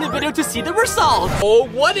keep watching the video to see the results. Oh,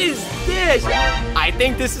 what is this? I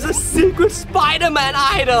think this is a secret Spider-Man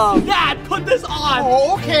item. Dad, put this on.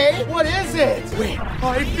 Oh, okay. What is it? Wait,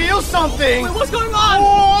 I feel something. Wait, what's going on?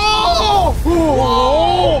 Whoa!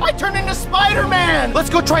 Whoa! I turned into Spider-Man. Let's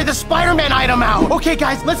go try the Spider-Man item out. Okay,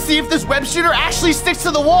 guys, let's see if this web shooter actually sticks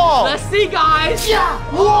to the wall. Let's see, guys. Yeah.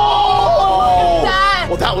 Whoa! Look at that.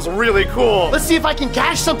 Well, that was really cool. Let's see if I can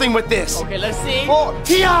catch something with this. Okay, let's see. Oh,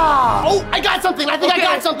 yeah. Oh, I got something. I think I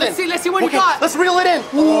got something. Let's see what you got. Let's reel it in.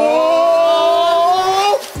 Whoa!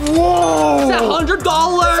 Whoa! Is that $100?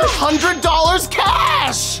 $100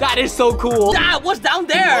 cash. That is so cool. Dad, what's down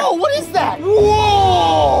there? Whoa, what is that?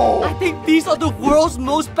 Whoa! I think these are the world's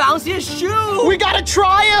most bounciest shoes. We gotta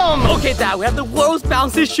try them. Okay, Dad, we have the world's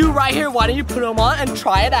bounciest shoe right here. Why don't you put them on and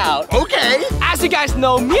try it out? Okay. As you guys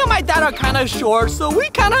know, me and my dad are kind of short, so we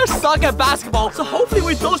kind of suck at basketball. So hopefully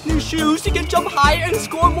with those new shoes, you can jump higher and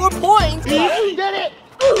score more points. You did it.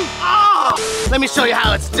 Ah! Let me show you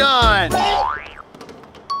how it's done.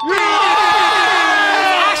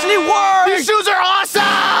 Actually works. These shoes are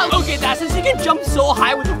awesome. Okay, Dad, since you can jump so high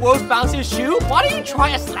guy with the world's bounciest shoe, why don't you try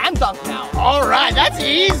a slam dunk now? All right, that's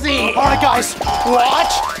easy. All right, guys,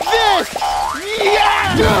 watch this.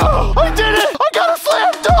 Yeah! I did it! I got a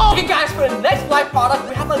slam dunk! Okay, guys, for the next live product,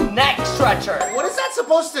 we have a neck stretcher. What is that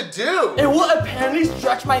supposed to do? It will apparently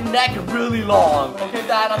stretch my neck really long. Okay,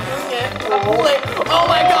 Dad, I'm doing it. I'm pulling. Oh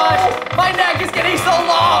my gosh, my neck is getting so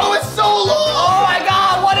long. Oh, it's so long! Oh my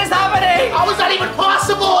God, what is happening? How is that even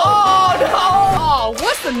possible? Oh no! Oh,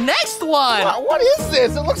 what's the next one? What is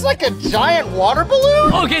this? It looks like a giant water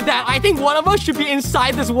balloon. Okay, Dad, I think one of us should be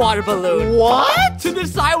inside this water balloon. What? To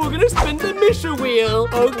decide, we're gonna spin the mission wheel.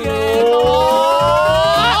 Okay.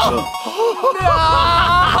 No.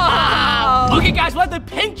 Okay, guys, we have the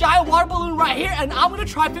pink giant water balloon right here, and I'm gonna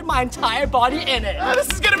try to fit my entire body in it. This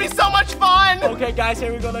is gonna be so much fun. Okay, guys,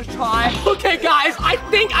 here we go. Let's try. Okay, guys, I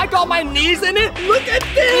think I got my knees in it. Look at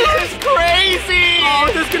this. This is crazy.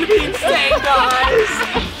 Oh, this is gonna be insane, guys.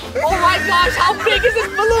 Oh my gosh, how big is this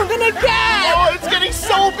balloon gonna get? Oh, it's getting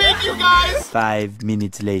so big, you guys. 5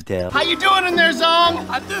 minutes later. How you doing in there, Zhong?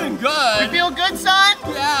 I'm doing You good. feel good, son?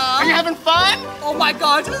 Yeah. Are you having fun? Oh my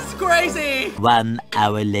gosh, this is crazy. 1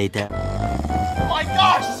 hour later. Oh my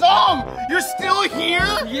gosh, Zhong, you're still here?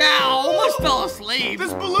 Yeah, I almost fell asleep.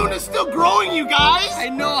 This balloon is still growing, you guys. I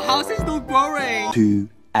know, how's it still growing? 2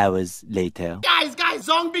 hours later. Guys,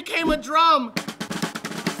 Zhong became a drum.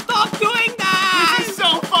 Stop doing that! This is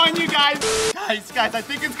so fun, you guys. Guys, I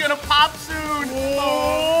think it's gonna pop soon.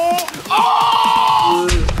 Oh!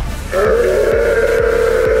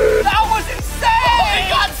 That was insane! It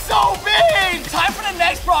got so big! Time for the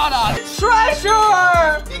next product.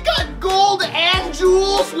 Treasure! He got gold and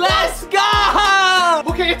jewels. Let's go!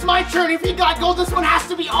 Okay, it's my turn. If he got gold, this one has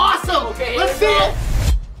to be awesome. Okay, let's see it.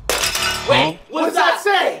 Wait, What does that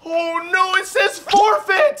say? Oh no, it says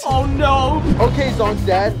forfeit. Oh no! Okay, Zhong's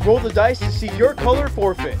dad, roll the dice to see your color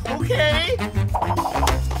forfeit. Okay.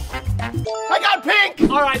 I got pink.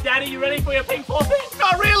 All right, Daddy, you ready for your pink forfeit?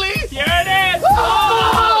 Not really. Here it is.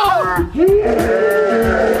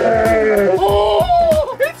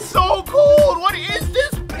 Oh, it's so cold. What is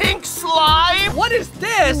this pink slime? What is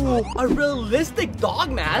this? A realistic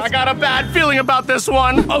dog mask? I got a bad feeling about this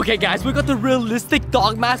one. Okay, guys, we got the realistic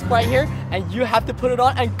dog mask right here, and you have to put it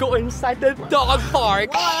on and go inside the dog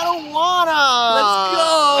park. I don't wanna. Let's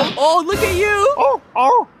go. Oh, look at you.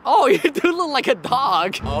 Oh, you do look like a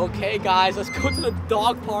dog. Okay, guys, let's go to the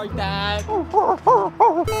dog park, Dad.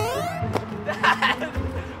 Dad,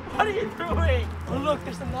 what are you doing? Oh, look,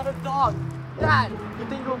 there's another dog. Dad, you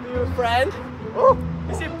think he'll be your friend? Oh,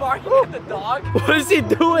 is he barking at the dog? What is he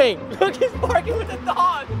doing? Look, he's barking with the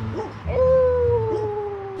dog.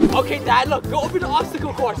 Okay, Dad, look, go over the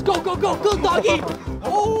obstacle course. Go, doggy.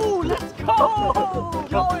 Oh, let's go.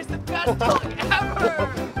 Yo, it's the best dog ever.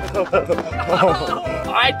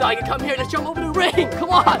 All right, doggy, come here. Let's jump over the ring. Come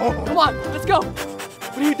on, let's go.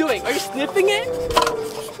 What are you doing? Are you sniffing it?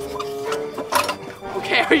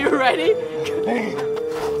 Okay, are you ready?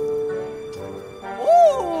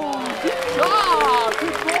 Oh, good job.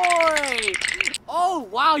 Good boy. Oh,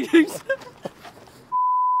 wow.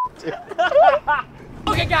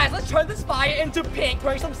 Okay, guys, let's turn this fire into pink.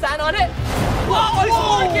 Throwing some sand on it. Whoa, it's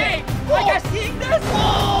working. Are you guys seeing this?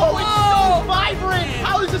 Oh, it's so vibrant.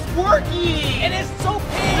 How is this working? It is so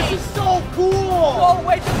pink. This is so cool. Oh,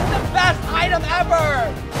 wait, this is the best item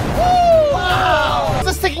ever. Woo! Wow. Is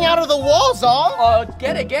this sticking out of the wall, Zhong? Oh,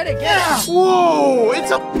 get it. Whoa,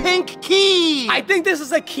 it's a pink key. I think this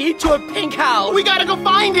is a key to a pink house. We gotta go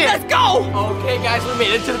find it. Let's go. Okay, guys, we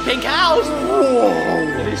made it to the pink house. Whoa.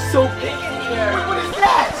 It is so pink in here. What is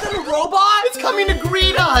that? Is it a robot? It's coming to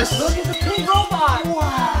greet us. Look, it's a pink robot.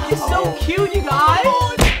 Wow. It's so cute, you guys.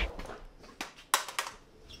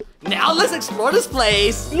 Now let's explore this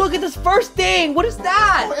place. Look at this first thing. What is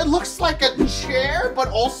that? It looks like a chair, but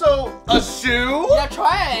also a shoe. Yeah,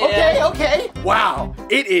 try it. Okay. Wow,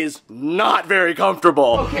 it is not very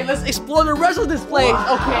comfortable. Okay, let's explore the rest of this place.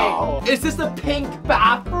 Wow. Okay, is this a pink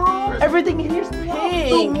bathroom? Everything in here is The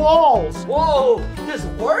pink. walls. Whoa, there's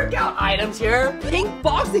workout items here. Pink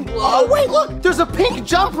boxing Oh, gloves. wait, look, there's a pink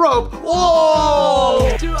jump rope.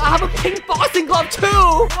 Whoa! Dude, I have a pink boxing glove too.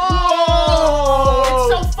 Oh,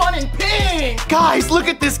 it's so fun and pink. Guys, look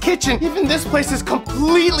at this kitchen. Even this place is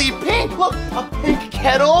completely pink. Look, a pink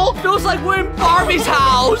kettle. Feels like we're in Barbie's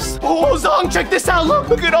house. Oh, Zhong, check this out.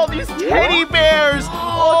 Look at all these teddy bears.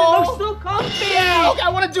 Oh, they look so comfy. Okay, I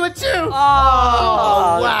want to do it too.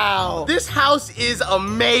 Oh, Wow. This house is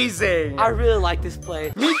amazing. I really like this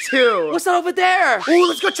place. Me too. What's that over there? Oh,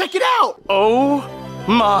 let's go check it out. Oh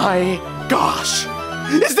my gosh.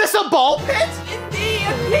 Is this a ball pit? Indeed,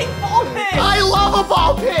 a pink ball pit. I love a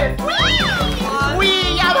ball pit.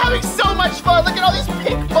 Whee! I'm having so much fun. Look at all these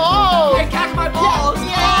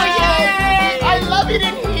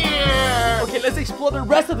about the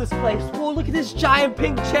rest of this place. Whoa, look at this giant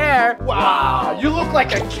pink chair. Wow, you look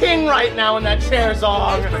like a king right now in that chair,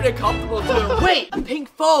 Zong. It's pretty comfortable too. Wait, a pink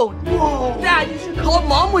phone. Whoa. Dad, you should call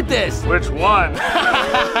Mom with this. Which one?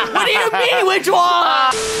 What do you mean, which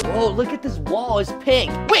one? Whoa, look at this wall, it's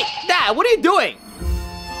pink. Wait, Dad, what are you doing?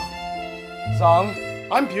 Zong,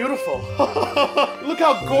 I'm beautiful. Look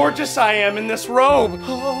how gorgeous I am in this robe.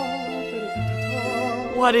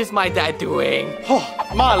 What is my dad doing? Oh,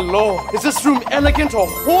 my lord, is this room elegant or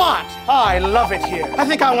what? I love it here. I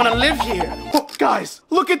think I want to live here. Oh, guys,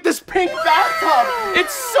 look at this pink bathtub.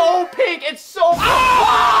 It's so pink. It's so pink.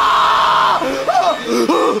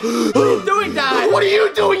 What are you doing, Dad? What are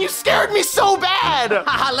you doing? You scared me so bad.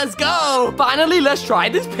 Haha, let's go. Finally, let's try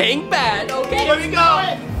this pink bed. Okay, Here we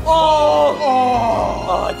go.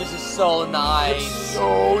 Oh, this is so nice. It's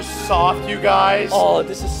so soft, you guys. Oh,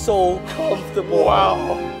 this is so comfortable.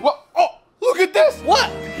 Wow. What? Oh, look at this. What?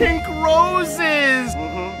 Pink roses.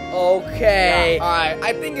 Okay. All right,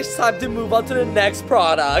 I think it's time to move on to the next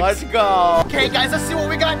product. Let's go. Okay, guys, let's see what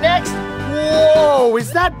we got next. Whoa,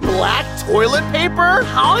 is that black toilet paper?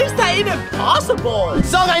 How is that even possible?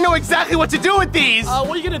 Zong, I know exactly what to do with these. What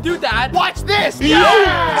are you gonna do, Dad? Watch this.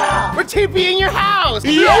 Yeah. We're TPing your house.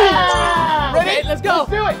 Yeah. Ready? Okay, let's go. Let's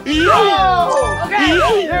do it. Yeah. Okay,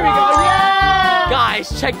 there we go. Yeah.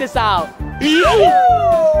 Guys, check this out.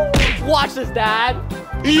 Watch this, Dad.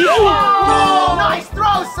 Oh, nice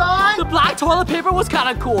throw, son. The black toilet paper was kind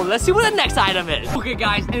of cool. Let's see what the next item is. Okay,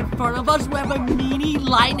 guys, in front of us, we have a mini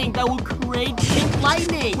lightning that will create pink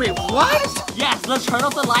lightning. Wait, what? Yes, let's turn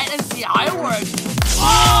off the light and see how it works.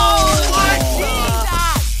 Oh, we're seeing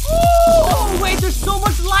that. Oh, wait, there's so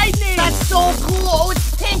much lightning. That's so cool. Oh,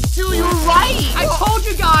 it's pink, too. You're right. I told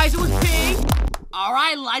you guys it was pink. All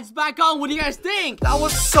right, lights back on. What do you guys think? That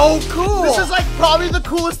was so cool. This is like probably the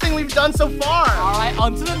coolest thing we've done so far. All right,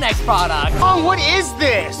 on to the next product. Mom, what is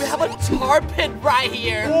this? We have a tar pit right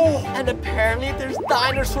here. Oh. And apparently there's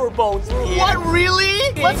dinosaur bones in here. What,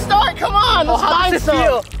 really? Let's start. Come on. Let's how find does it some.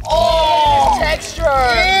 feel? Oh, Texture.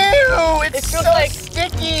 Ew, it's It feels so like-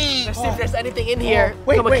 sticky. Let's see if there's anything in here.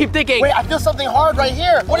 Wait, Come on, wait, keep digging. Wait, I feel something hard right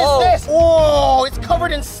here. What Whoa. is this? Oh, it's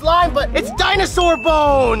covered in slime, but it's dinosaur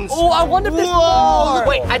bones. Oh, I wonder if there's Whoa. more.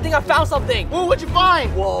 Wait, I think I found something. Ooh, what'd you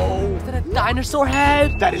find? Whoa, is that a dinosaur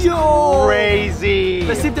head? That is Yo. crazy.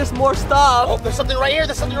 Let's see if there's more stuff. Oh, there's something right here.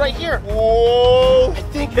 There's something right here. Whoa. I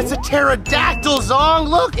think it's a pterodactyl, Zong.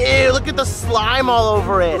 Look. Ew, look at the slime all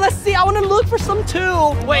over it. Let's see, I want to look for some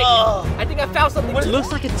too. Wait, Ugh. I think I found something. It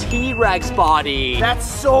looks like a T-Rex body. That's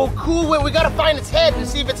so cool. Wait, we gotta find its head and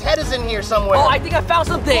see if its head is in here somewhere. Oh, I think I found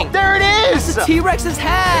something. There it is. It's a T-Rex's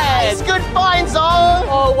head. It's good find, Zong.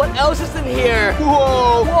 Oh, what else is in here?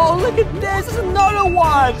 Whoa. Whoa, look at this. There's another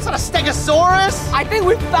one. Is that a stegosaurus? I think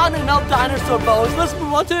we found enough dinosaur bones. Let's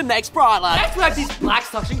move on to the next product. Next, we have these black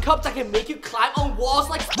suction cups that can make you climb on walls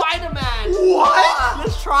like Spider-Man. What?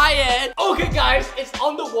 Let's try it. Okay, guys, it's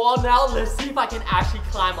on the wall now. Let's see if I can actually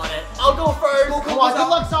climb on it. I'll go first. Come on, good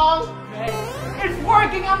luck, Zong. Okay. It's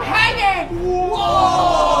working. I'm hanging.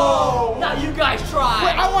 Whoa. Now you guys try.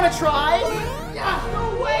 Wait, I want to try. Yeah,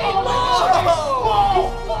 no way. Whoa.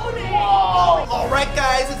 Whoa. All right,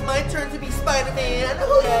 guys, it's my turn to be Spider-Man.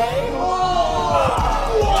 Okay.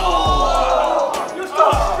 Whoa. You're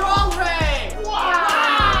so strong, Ray.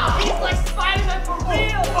 Wow. He's like Spider-Man for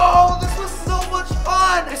real. Oh, this was so much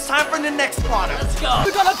fun. It's time for the next product. Let's go.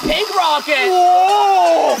 We got a pink rocket.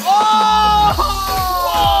 Whoa. Oh!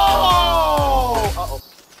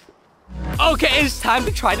 Okay, it's time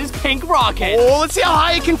to try this pink rocket. Oh, let's see how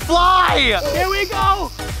high it can fly. Here we go.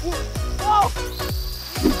 Whoa!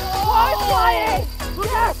 Oh, it's flying!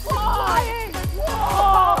 Yes, flying!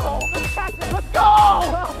 Whoa! Let's catch it. Let's go!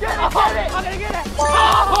 Get it! I'm gonna get it!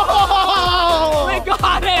 Oh. We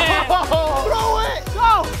got it! Throw it.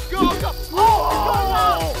 Go! Go.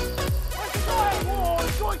 Oh! Where's it going? Whoa,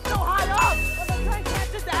 it's going so high up! I'm gonna try and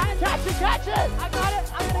catch it, Dad! Catch it! I got it!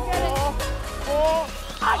 I'm gonna get it!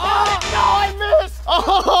 I got it! No, I missed!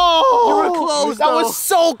 Oh. You were close, That though. was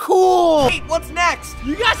so cool. Wait, what's next?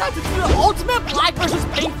 You guys have to do the ultimate black versus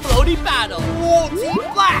pink floaty battle! Whoa, Team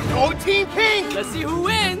Black. Oh, Team Pink. Let's see who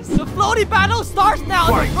wins! The floaty battle starts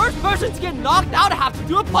now! The first person to get knocked out have to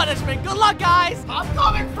do a punishment! Good luck, guys! I'm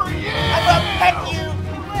coming for you. I'm gonna peck you.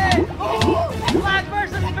 Black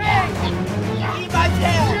versus pink! Eat my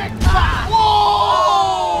tail.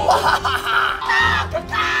 Whoa.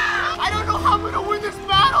 I don't know how I'm gonna win this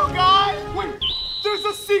battle, guys. Wait, there's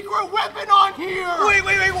a secret weapon on here. Wait,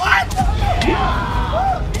 what?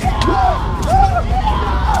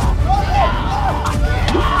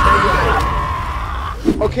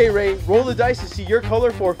 Okay, Ray, roll the dice to see your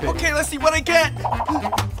color forfeit. Okay, let's see what I get.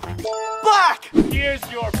 Black. Here's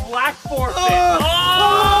your black forfeit. Am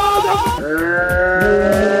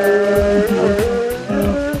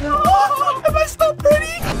I still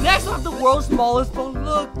pretty? Next, I have the world's smallest phone.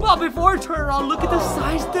 Look, but before I turn it on, look at the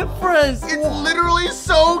size difference. It's literally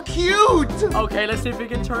so cute. Okay, let's see if we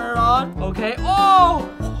can turn it on. Okay. Oh,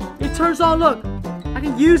 it turns on. Look, I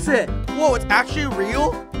can use it. Whoa, it's actually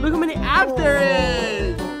real? Look how many apps there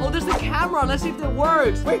is. Oh, there's the camera. Let's see if it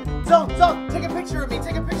works. Wait, Zhong, take a picture of me.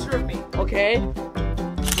 Take a picture of me. Okay.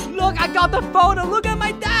 Look, I got the photo. Look at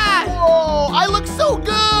my dad. Whoa, I look so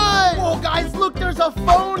good. Whoa, guys, look, there's a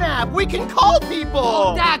phone app. We can call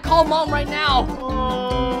people. Dad, call mom right now.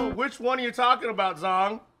 Oh, which one are you talking about,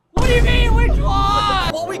 Zhong? What do you mean, which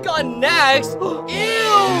one? What we got next? Ew!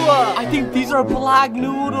 I think these are black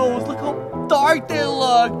noodles. Look how dark they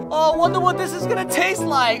look. Oh, I wonder what this is gonna taste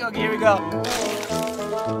like. Okay, here we go.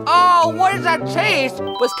 Oh, what is that taste?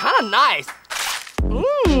 But it's kind of nice.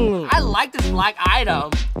 I like this black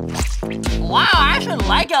item. Wow, I actually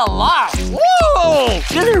like it a lot. Whoa!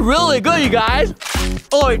 This is really good, you guys.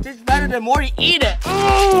 Oh, it tastes better the more you eat it.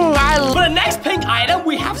 For the next pink item,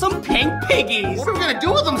 we have some pink piggies. What are we gonna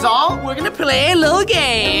do with them, Zhong? We're gonna play a little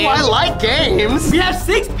game. Oh, I like games. We have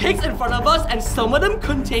 6 pigs in front of us, and some of them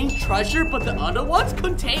contain treasure, but the other ones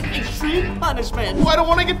contain extreme punishment. Oh, I don't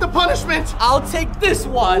want to get the punishment. I'll take this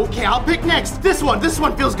one. Okay, I'll pick next. This one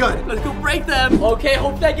feels good. Let's go break them. Okay,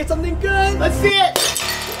 hope I get something good. Let's see it.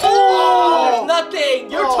 Oh, nothing.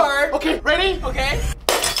 Your turn. Okay, ready? Okay.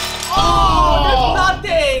 Oh, there's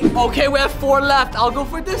nothing. Okay, we have 4 left. I'll go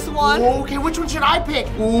for this one. Okay, which one should I pick?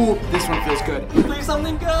 Ooh, this one feels good. Please,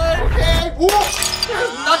 something good. Okay. Ooh.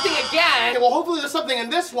 There's nothing again. Okay, well, hopefully there's something in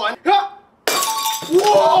this one.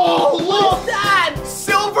 Whoa, look! What's that?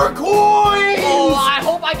 Silver coins! Oh, I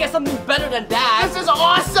hope I get something better than that. This is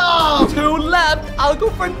awesome! 2 left. I'll go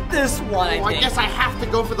for this one, I I think. guess I have to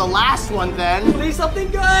go for the last one then. Please, something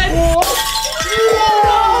good. Whoa.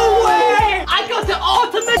 No way! I got the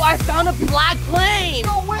ultimate. I found a black plane.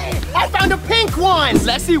 No way! I found a pink one!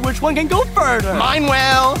 Let's see which one can go further. Mine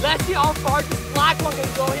will. Let's see how far this black one can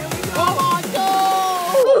go. Here we go. Come on,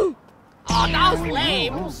 go! Oh, that was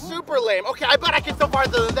lame. Super lame. Okay, I bet I can go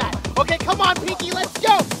farther than that. Okay, come on, Pinky, let's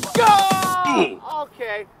go! Go!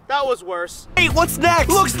 Okay, that was worse. Hey, what's next?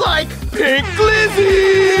 Looks like pink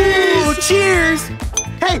glizzies! Ooh, cheers!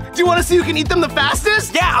 Hey, do you want to see who can eat them the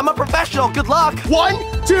fastest? Yeah, I'm a professional. Good luck. 1,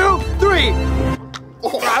 2, 3.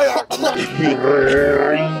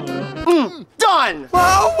 Done!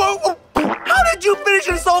 Whoa. How did you finish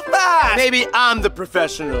it so fast? Maybe I'm the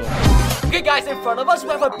professional. Okay, guys, in front of us, we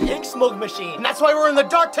have a pink smoke machine. And that's why we're in the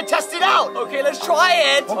dark to test it out. Okay, let's try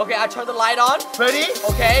it. Okay, I turn the light on. Ready?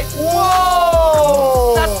 Okay.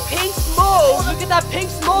 Whoa! That's pink smoke. Look at that pink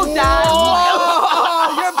smoke, Dad.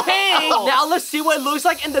 Whoa. You're pink. Now let's see what it looks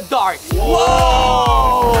like in the dark.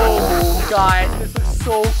 Whoa! Guys, this is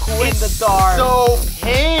so cool in the dark. So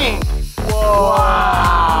pink. Whoa.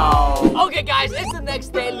 Wow. Okay, guys, it's the next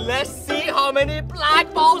day. Let's see how many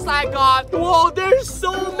black balls I got. Whoa, there's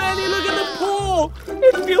so many. Look at the pool.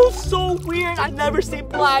 It feels so weird. I've never seen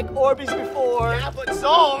black Orbeez before. Yeah, but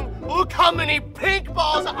Zhong, look how many pink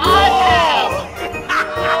balls I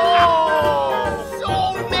have.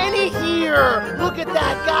 So many here. Look at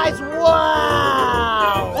that, guys.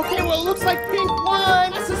 Wow. Okay, well, it looks like pink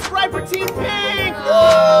won. Let's subscribe for Team Pink.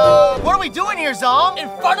 Whoa. What are we doing here, Zhong? In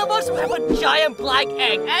front of us, we have a giant black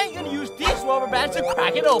egg, and you're gonna use these rubber bands to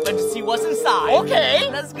crack it open to see what's inside. Okay.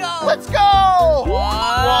 Let's go. Let's go.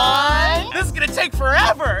 1. This is gonna take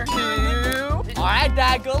forever. 2. All right,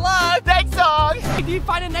 Dad, good luck. Thanks, Zhong. Did you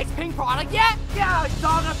find the next pink product yet? Yeah,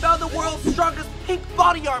 Zhong, I found the world's strongest pink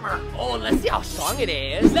body armor. Oh, let's see how strong it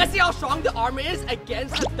is. Let's see how strong the armor is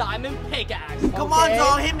against a diamond pickaxe. Come on,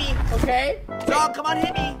 Zhong, hit me. Okay. Zhong, come on,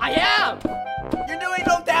 hit me. I am. You're doing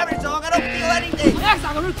no damage, Zhong. I don't feel anything. Next,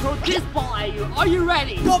 I'm gonna throw this ball at you. Are you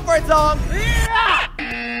ready? Go for it, Zhong.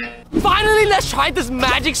 Finally, let's try this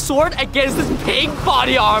magic sword against this pink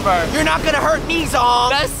body armor. You're not gonna hurt me, Zhong.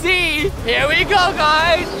 Let's see. Here we go,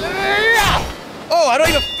 guys. Oh, I don't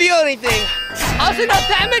even feel anything. How's it not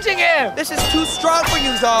damaging him? This is too strong for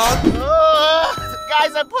you, Zhong.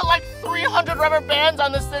 Guys, I put like 300 rubber bands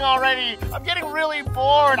on this thing already. I'm getting really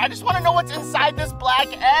bored. I just want to know what's inside this black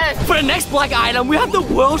egg. For the next black item, we have the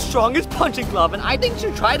world's strongest punching glove, and I think you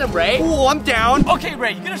should try them, Ray. Oh, I'm down. Okay,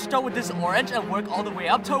 Ray, you're gonna start with this orange and work all the way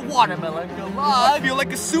up to a watermelon. Good luck. I feel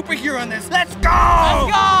like a superhero in this. Let's go!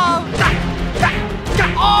 Let's go!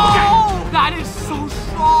 Oh, that is so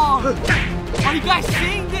strong. Are you guys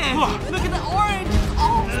seeing this? Look at the orange.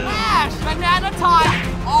 Oh, smash! Banana time.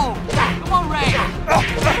 Oh, come on, Ray.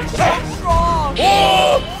 You're so strong.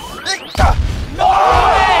 No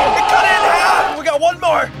way! It cut it in half.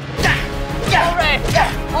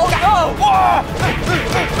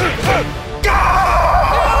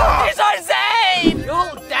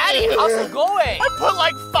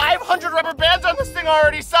 rubber bands on this thing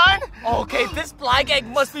already, son. Okay, this black egg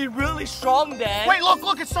must be really strong then. Wait,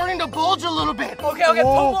 look, it's starting to bulge a little bit. Okay, put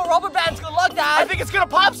more rubber bands. Good luck, Dad. I think it's gonna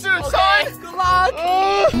pop soon, Okay, son. good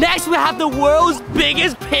luck. Next, we have the world's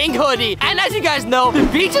biggest pink hoodie. And as you guys know, the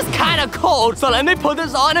beach is kind of cold. So let me put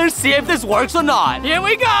this on and see if this works or not. Here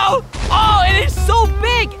we go. Oh, it is so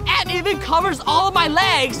big and even covers all of my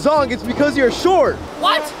legs. Zhong, it's because you're short.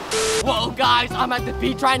 What? Whoa, guys, I'm at the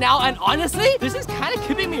beach right now, and honestly, this is kind of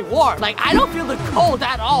keeping me warm. Like, I don't feel the cold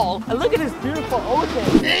at all. And look at this beautiful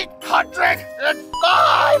ocean.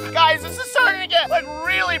 805! Guys, this is starting to get, like,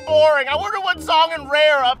 really boring. I wonder what Zhong and Ray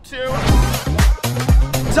are up to.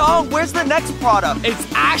 Zhong, where's the next product? It's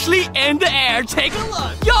actually in the air. Take a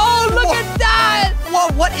look. Yo, look at that! Whoa,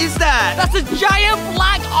 what is that? That's a giant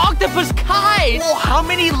black octopus kite. Whoa, how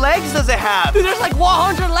many legs does it have? Dude, there's like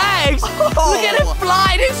 100 legs. Oh. Look at it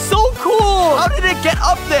fly. It's so cool. How did it get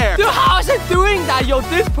up there? Dude, how is it doing that? Yo,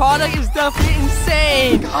 this product is definitely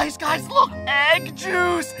insane. Guys, look, egg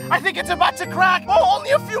juice. I think it's about to crack. Oh,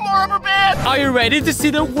 only a few more rubber bands. Are you ready to see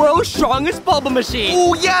the world's strongest bubble machine?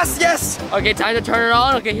 Oh, yes. Okay, time to turn it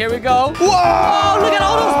on. Okay, here we go. Whoa! Oh, look at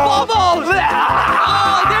all those bubbles. Oh,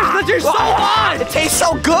 they're so hot. It tastes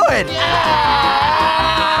so good.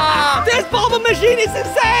 Yeah. This bubble machine is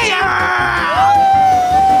insane.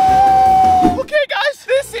 Okay, guys,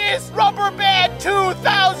 this is Rubber Band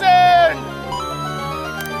 2000.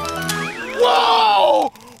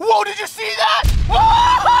 Whoa! Whoa, did you see that?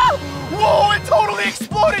 Whoa! Whoa, it totally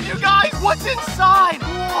exploded, you guys. What's inside?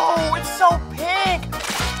 Whoa, it's so pink.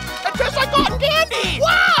 It tastes like cotton candy.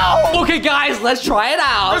 Wow! Okay, guys, let's try it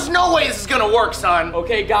out. There's no way this is gonna work, son.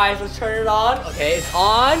 Okay, guys, let's turn it on. Okay, it's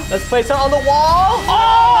on. Let's place it on the wall.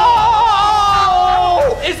 Oh!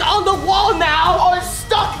 It's on the wall now. Oh, it's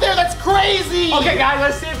stuck there. That's crazy. Okay, guys,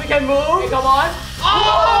 let's see if we can move. Okay, come on.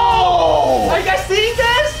 Oh! Are you guys seeing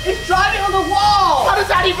this? It's driving on the wall. How does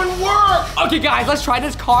that even work? Okay, guys, let's try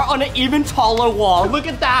this car on an even taller wall. Look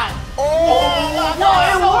at that. Oh, it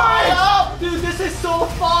works! Dude, this is so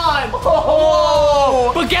fun!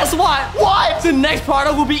 Oh. But guess what? What? The next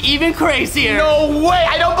product will be even crazier. No way,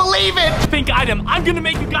 I don't believe it! Pink item. I'm gonna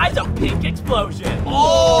make you guys a pink explosion.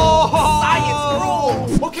 Oh! Science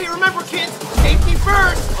rules! Okay, remember kids, safety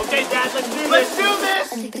first! Okay, Dad, let's do this. Let's do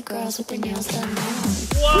this! I think the girls with their nails done now.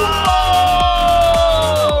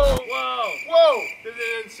 Whoa! Whoa! This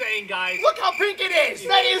is insane, guys. Look how pink it is!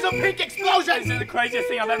 That is a pink This is explosion! the craziest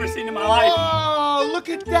thing I've ever seen in my life. Oh, look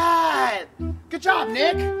at that! Good job,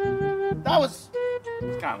 Nick! That was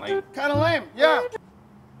It's kind of lame. kind of lame, yeah.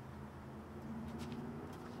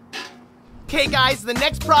 Okay, guys, the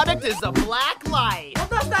next product is a black light. What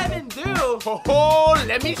does that even do? Oh,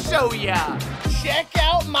 let me show ya. Check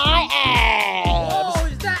out my abs. Oh,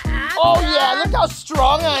 is that abs? Oh yeah, look how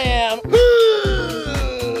strong I am.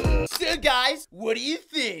 So guys, what do you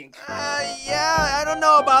think? Yeah, I don't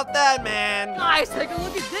know about that, man. Guys, take a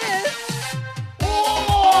look at this.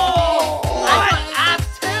 Oh! I got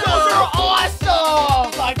abs too. Those are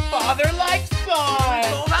awesome! Like father, like son.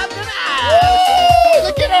 Both have them abs. Woo!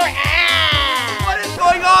 Look at our abs! What is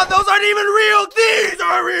going on? Those aren't even real. These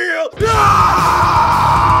are real.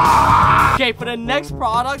 Okay, for the next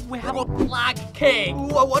product, we have a black cake.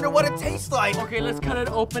 Ooh, I wonder what it tastes like. Okay, let's cut it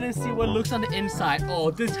open and see what it looks on the inside. Oh,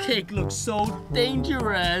 this cake looks so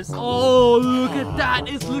dangerous. Oh, look at that.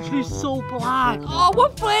 It's literally so black. Oh,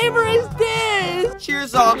 what flavor is this?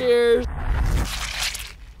 Cheers, Zhong. Cheers.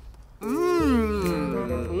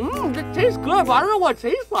 It tastes good, but I don't know what it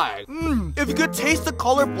tastes like. If you could taste the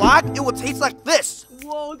color black, it would taste like this.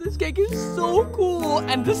 Whoa, this cake is so cool.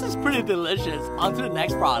 And this is pretty delicious. On to the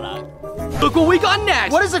next product. Look what we got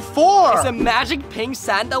next. What is it for? It's a magic pink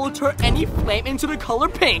sand that will turn any flame into the color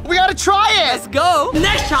pink. We gotta try it! Let's go.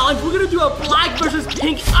 Next challenge, we're gonna do a black versus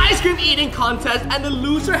pink ice cream eating contest, and the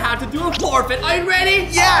loser have to do a forfeit. Are you ready?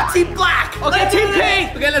 Yeah, team black. Okay, team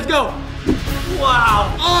pink. Okay, let's go. Wow.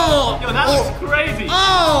 Oh. Yo, that looks crazy.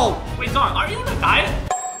 Oh. Wait, Zhong, are you on a diet?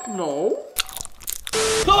 No.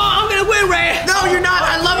 Come on, I'm gonna win, Ray. No, you're not.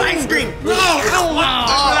 I love ice cream. No,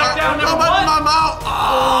 Back down, number one. my mouth.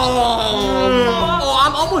 Oh,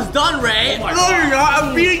 I'm almost done, Ray. No, you're not.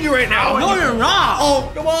 I'm beating you right now. No, you're not. Oh,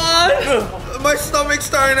 Come on. my stomach's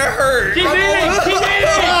starting to hurt. Keep eating, keep eating.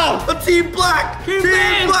 I'm team black. Keep Team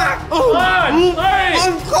eating. black. Come on, hurry.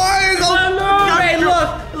 I'm crying. Ray, look.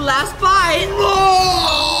 Last bite.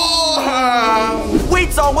 Wait,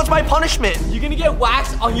 Zhong, what's my punishment? You're gonna get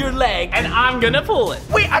wax on your leg. And I'm gonna pull it.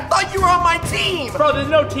 Wait, I thought you were on my team. Bro, there's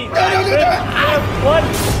no team. What?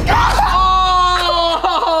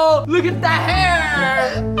 Oh, look at that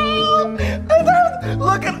hair.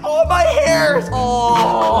 Look at all my hairs.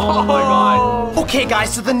 Oh my God. Okay, Okay,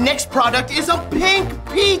 guys, so the next product is a pink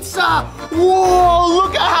pizza. Whoa,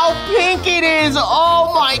 look at how pink it is.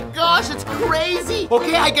 Oh my gosh, it's crazy.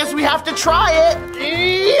 Okay, I guess we have to try it.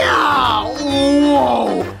 Yeah.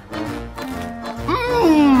 Whoa.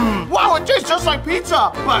 Wow, it tastes just like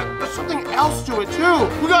pizza, but there's something else to it too.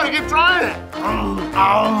 We gotta keep trying it.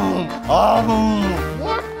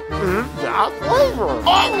 What is that flavor?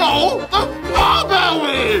 Oh no, the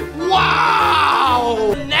strawberry!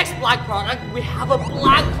 Wow! The next black product, we have a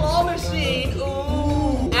black claw machine.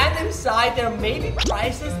 Ooh. And inside there may be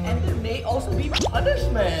prizes and there may also be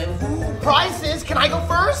punishments. Ooh, prizes? Can I go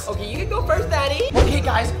first? Okay, you can go first, Daddy. Okay,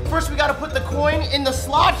 guys, first we gotta put the coin in the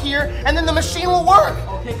slot here, and then the machine will work.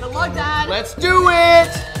 Okay, good luck, Dad. Let's do it!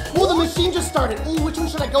 Oh, the machine just started. Ooh, which one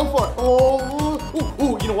should I go for? Oh,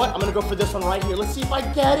 ooh, you know what? I'm gonna go for this one right here. Let's see if I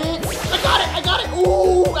get it. I got it.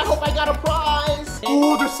 Ooh, I hope I got a prize.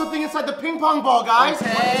 Ooh, there's something inside the ping pong ball, guys.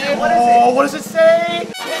 Okay, what is it? Oh, what does it say?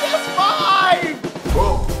 It has 5.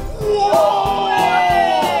 Whoa!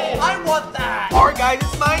 Hey, I want that. All right, guys,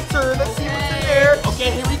 it's my turn. Let's see what's in there.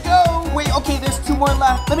 Okay, here we go. Wait, okay, there's 2 more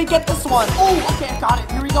left. Let me get this one. Oh, okay, I got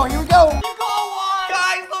it. Here we go. You got one.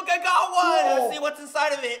 Guys, look, I got one. Let's see what's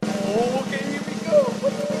inside of it. Oh, okay, here we go.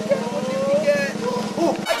 What did we get?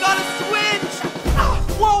 Oh, I got a switch.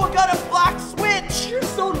 Whoa, I got a black switch. You're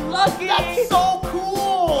so lucky. That's so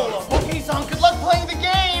cool. Okay, Zhong, good luck playing the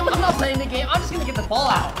game. I'm not playing the game. I'm just gonna get the ball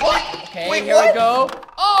out. What? Okay, Wait, here what? we go.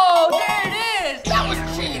 Oh, there it is. That was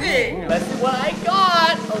cheating. Let's see what I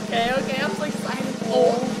got. Okay, I'm so excited.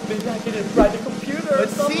 Oh, maybe I can inside the computer or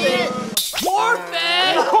something. See it.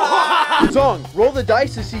 Forfeit! Zhong, roll the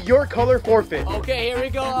dice to see your color forfeit. Okay, here we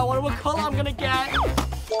go. I wonder what color I'm gonna get.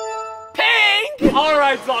 Pink! All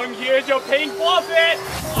right, Zhong, here's your pink forfeit.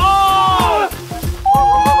 Oh!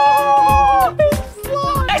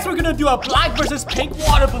 Next, we're gonna do a black versus pink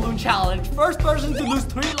water balloon challenge. First person to lose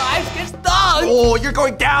 3 lives gets done. Oh, you're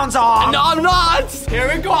going down, Zhong. No, I'm not. Here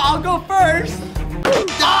we go. I'll go first.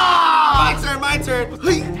 Ah! My turn.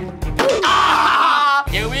 Ah!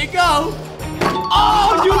 Here we go.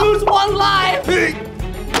 Oh, you lose 1 life.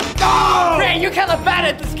 No! Ray, you're kind of bad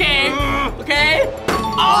at this game. Okay?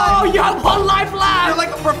 Oh, you have 1 life left. You're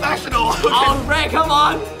like a professional. Oh, Ray, come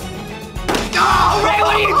on. No! Ray,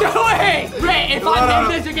 what are you doing? Ray, if I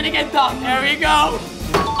make this, you're gonna get dumped. There we go.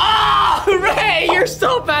 Oh, Ray, you're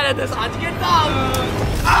so bad at this. How'd you get dumped?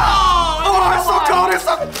 Oh, it's so cold. It's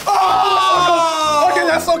so Oh! Okay,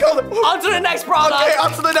 that's so cold. On to the next product. Okay,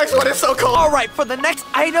 on to the next one. It's so cold. All right, for the next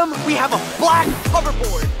item, we have a black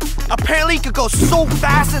hoverboard. Apparently, you could go so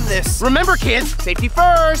fast in this. Remember, kids, safety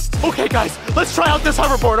first. Okay, guys, let's try out this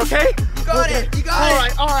hoverboard, okay? You got it. You got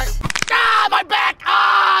it. All right. Ah, my back.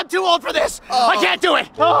 Ah, I'm too old for this. I can't do it.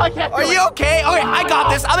 Oh, I can't do it. Are you okay? Okay, I got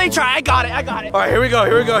this. Let me try. I got it. All right, here we go.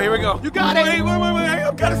 You got it. Wait,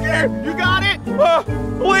 I'm kind of scared. You got it.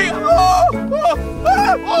 Wait,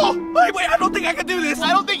 wait, I don't think I can do this.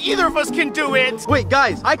 I don't think either of us can do it. Wait,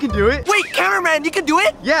 guys, I can do it. Wait, cameraman, you can do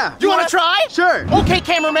it? Yeah. You want to try? Sure. Okay,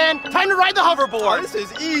 cameraman. Time to ride the hoverboard. This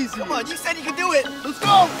is easy. Come on, you said you could do it. Let's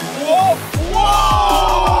go.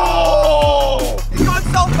 Whoa. You're going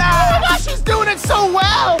so Oh my fast. gosh, he's doing it so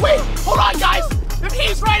well. Wait, hold on, guys. If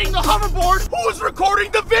he's riding the hoverboard, who's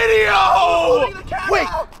recording the video? Wait,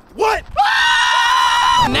 what?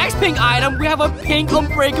 Next pink item, we have a pink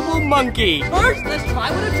unbreakable monkey. First, let's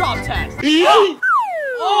try with a drop test.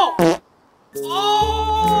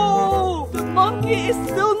 Oh, the monkey is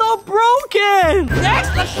still not broken.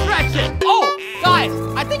 Next, let's stretch it. Oh, guys,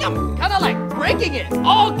 I think I'm kind of like breaking it.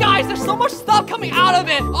 Oh, guys, there's so much stuff coming out of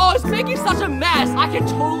it. Oh, it's making such a mess. I can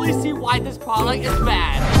totally see why this product is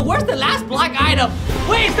bad. Where's the last black item?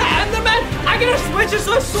 Wait, is that Enderman? I'm gonna switch it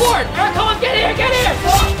to a sword. Come on, get here, get here.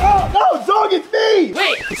 No, Zhong, it's me!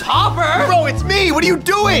 Wait, Topper? Bro, it's me. What are you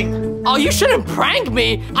doing? Oh, you shouldn't prank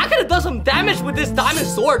me. I could have done some damage with this diamond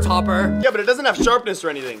sword, Topper. Yeah, but it doesn't have sharpness or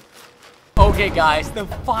anything. Okay, guys, the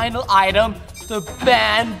final item, the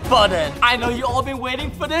ban button. I know you all been waiting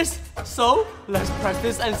for this, so let's press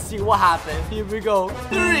this and see what happens. Here we go.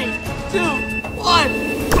 3, 2, 1.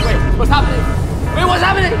 Wait, what's happening? Wait, what's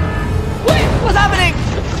happening? Wait, what's happening?